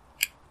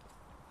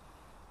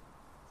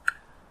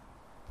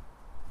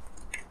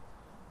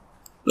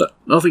 But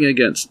nothing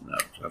against. No,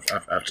 I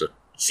have to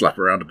slap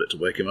around a bit to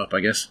wake him up, I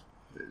guess.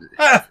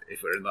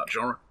 If we're in that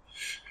genre.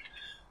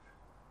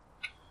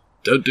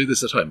 Don't do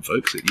this at home,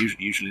 folks. It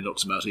usually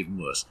knocks him out even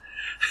worse.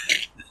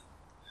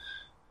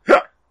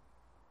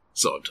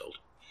 So I'm told.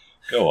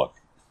 Go on.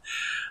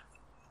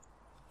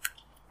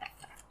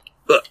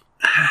 But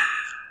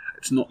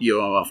it's not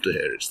you I'm after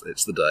here.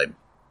 It's the dame.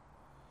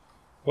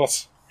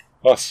 What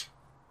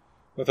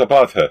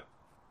about her?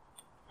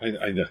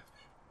 I know.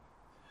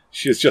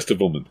 She is just a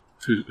woman.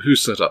 Who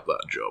set up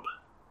that job?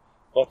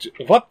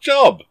 What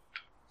job?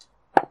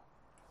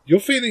 Your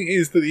feeling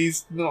is that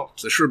he's not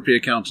The shrimpy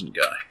accountant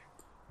guy.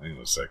 Hang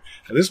on a sec.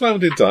 At this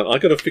moment in time, I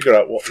got to figure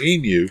out what he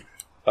knew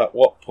at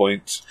what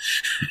point.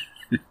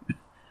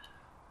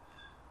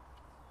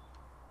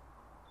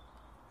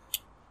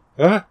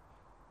 Huh?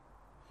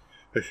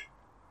 The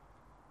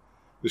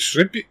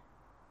shrimpy.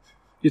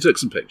 You took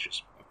some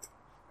pictures.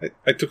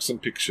 I took some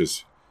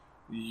pictures.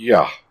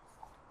 Yeah.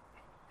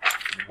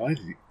 Why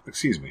did he...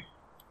 Excuse me.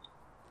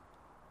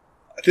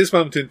 At this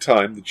moment in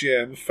time, the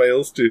GM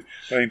fails to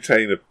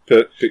maintain a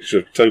picture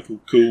of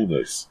total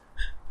coolness.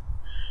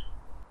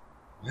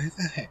 Where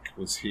the heck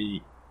was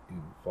he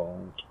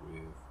involved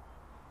with...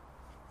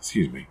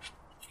 Excuse me.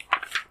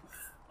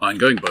 I'm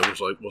going by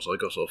what I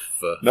got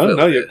off...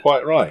 No, you're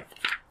quite right.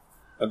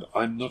 And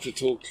I'm not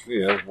at all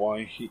clear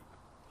why he...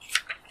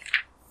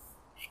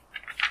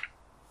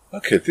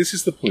 Okay, this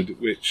is the point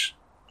at which...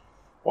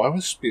 Why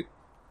was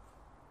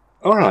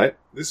Alright,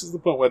 this is the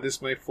point where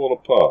this may fall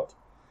apart.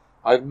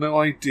 I have no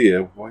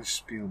idea why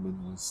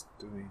Spielman was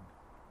doing...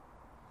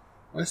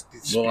 Well,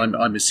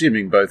 I'm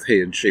assuming both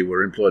he and she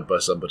were employed by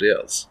somebody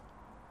else.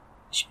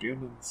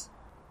 Spielman's...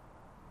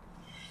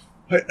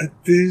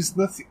 There's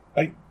nothing...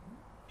 But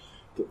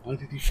why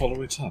did he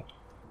follow it up?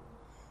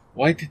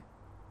 Why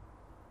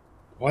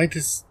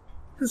does...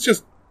 It's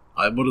just...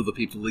 I'm one of the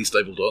people least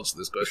able to answer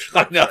this question.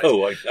 I know.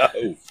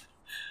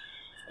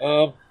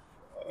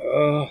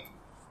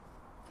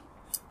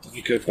 Let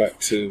me go back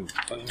to...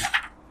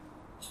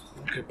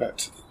 the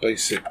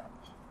basic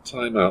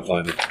time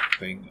outline of the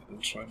thing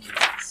and try and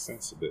make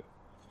sense of it.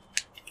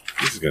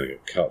 This is going to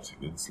get cut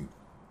immensely.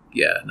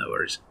 Yeah, no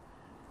worries.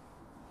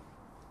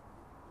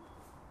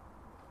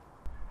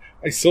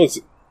 I saw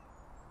it.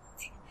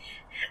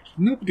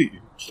 Nobody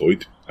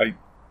employed. I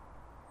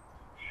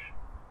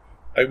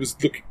was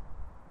looking.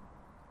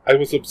 I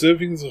was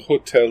observing the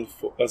hotel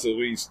for other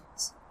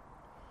reasons,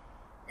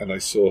 and I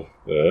saw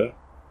her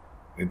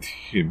and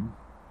him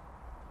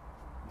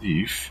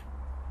leave,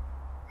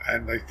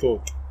 and I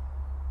thought,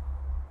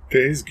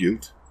 there is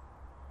guilt.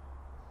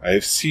 I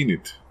have seen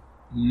it,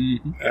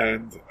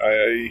 and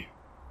I.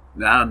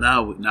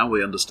 Now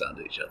we understand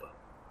each other.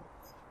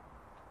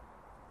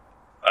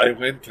 I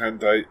went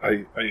and I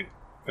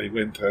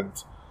went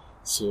and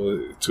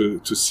so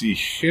to see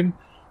him,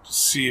 to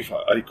see if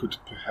I could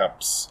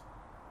perhaps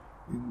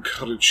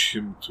encourage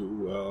him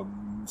to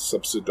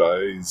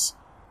subsidize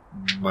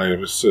my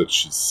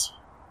researches.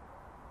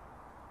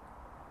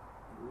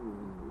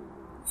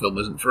 Film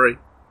isn't free.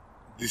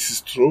 This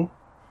is true,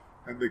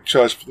 and they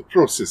charge for the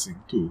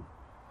processing too.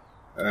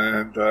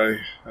 And I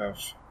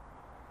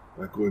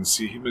go and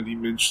see him, and he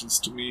mentions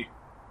to me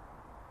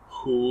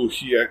who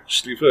he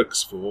actually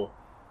works for.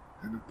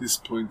 And at this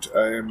point,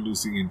 I am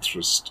losing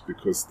interest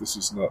because this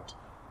is not,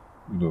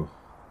 the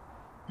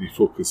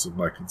focus of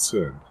my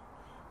concern,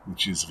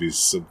 which is with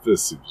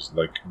subversives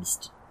like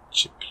Mr.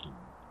 Chaplin.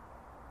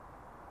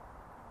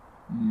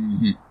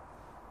 Mm-hmm.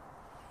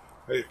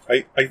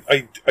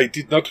 I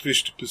did not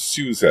wish to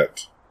pursue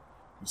that.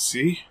 You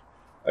see,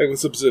 I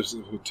was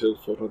observing the hotel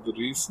for other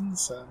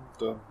reasons, and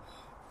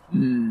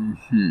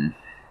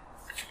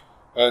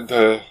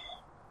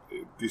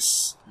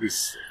this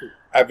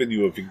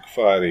avenue of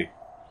inquiry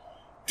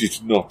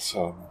did not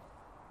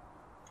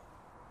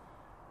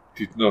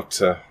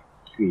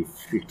prove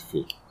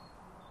fruitful.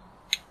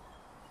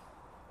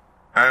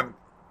 And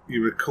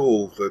you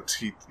recall that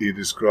he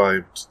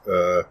described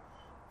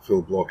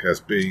Phil Block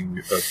as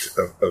being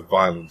a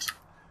violent,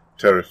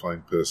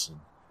 terrifying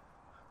person,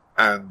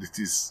 and it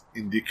is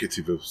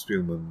indicative of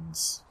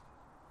Spielman's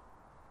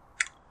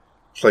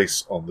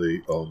place on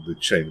the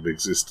chain of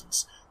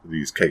existence that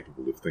he is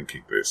capable of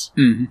thinking this.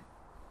 Mm-hmm.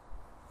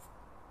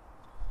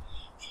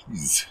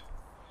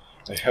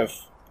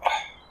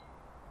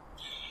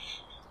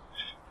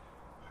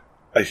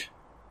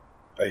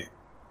 I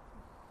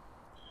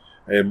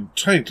am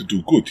trying to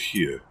do good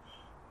here.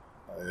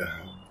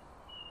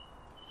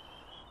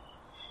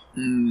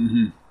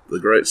 The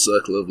great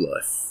circle of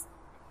life.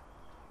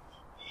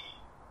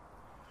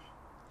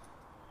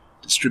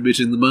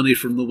 Distributing the money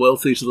from the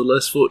wealthy to the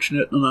less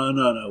fortunate?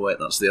 No, wait,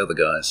 that's the other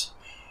guys.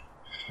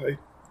 I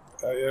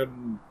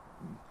am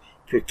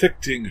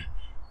protecting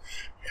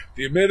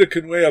the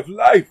American way of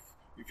life.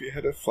 If he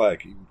had a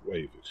flag, he would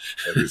wave it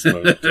at this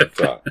moment of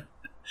time.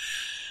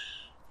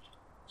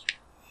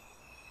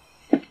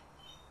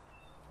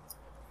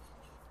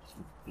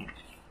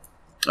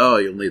 Oh,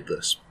 you'll need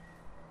this.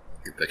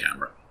 Get the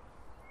camera.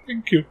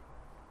 Thank you.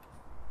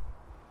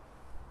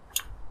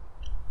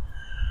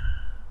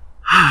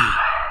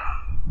 Okay.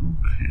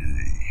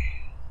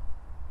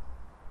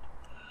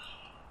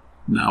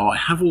 Now, I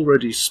have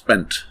already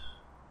spent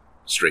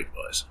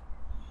Streetwise.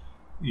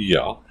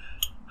 Yeah.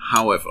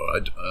 However,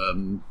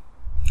 I'm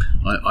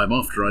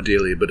after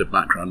ideally a bit of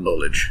background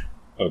knowledge.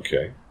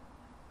 Okay.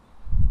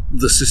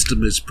 The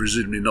system is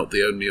presumably not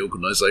the only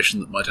organisation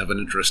that might have an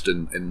interest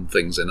in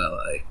things in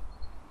LA.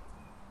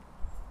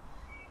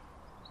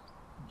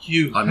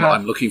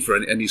 I'm looking for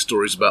any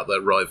stories about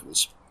their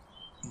rivals.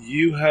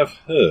 You have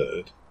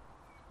heard...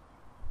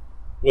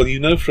 Well,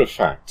 you know for a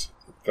fact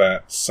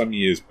that some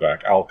years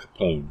back, Al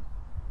Capone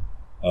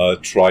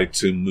tried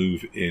to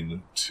move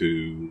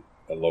into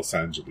Los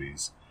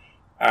Angeles,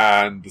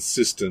 and the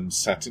system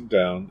sat him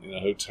down in a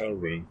hotel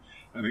room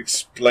and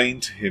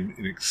explained to him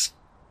in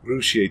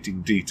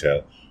excruciating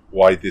detail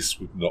why this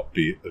would not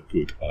be a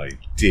good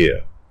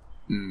idea.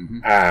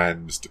 Mm-hmm.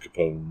 And Mr.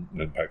 Capone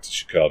went back to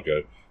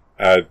Chicago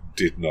and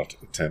did not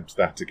attempt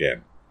that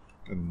again,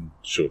 and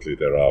shortly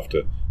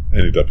thereafter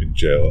ended up in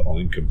jail on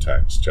income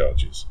tax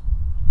charges.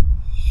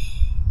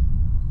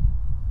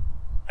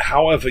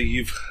 However,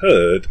 you've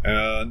heard,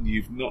 and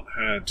you've not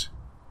had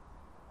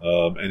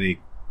any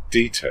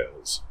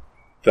details,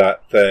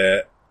 that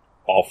there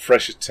are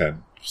fresh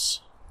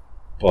attempts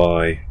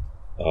by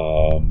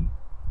New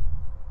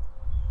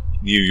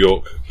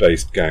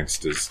York-based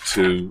gangsters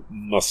to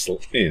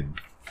muscle in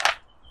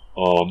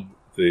on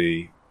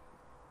the...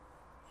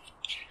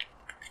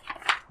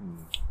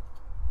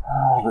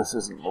 Oh, this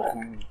isn't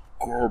looking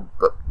good,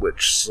 but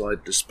which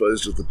side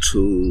disposed of the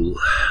tool?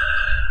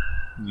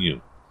 Yeah.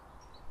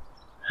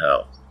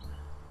 Hell,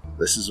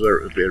 this is where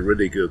it would be a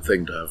really good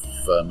thing to have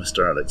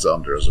Mr.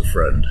 Alexander as a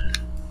friend.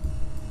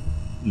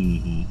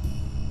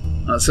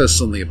 Mm-hmm. That says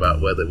something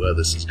about where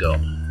this has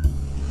gone.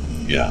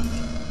 Yeah.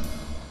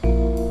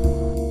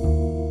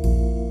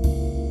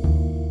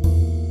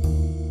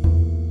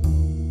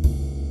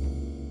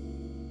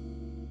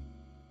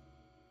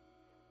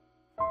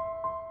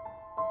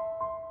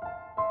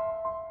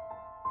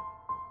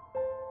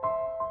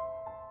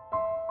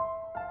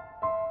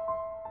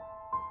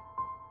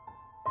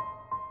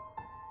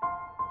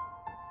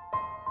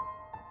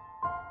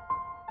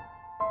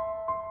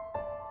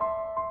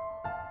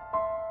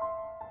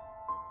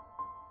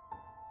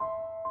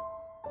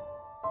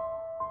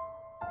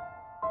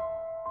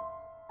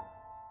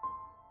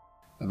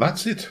 And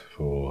that's it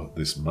for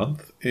this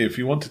month. If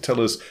you want to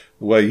tell us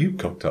where you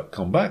cocked up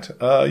combat,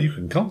 you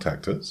can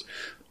contact us.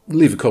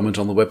 Leave a comment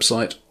on the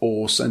website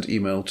or send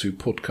email to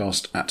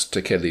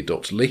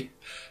podcast@tekeli.ly.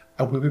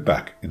 And we'll be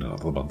back in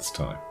another month's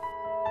time.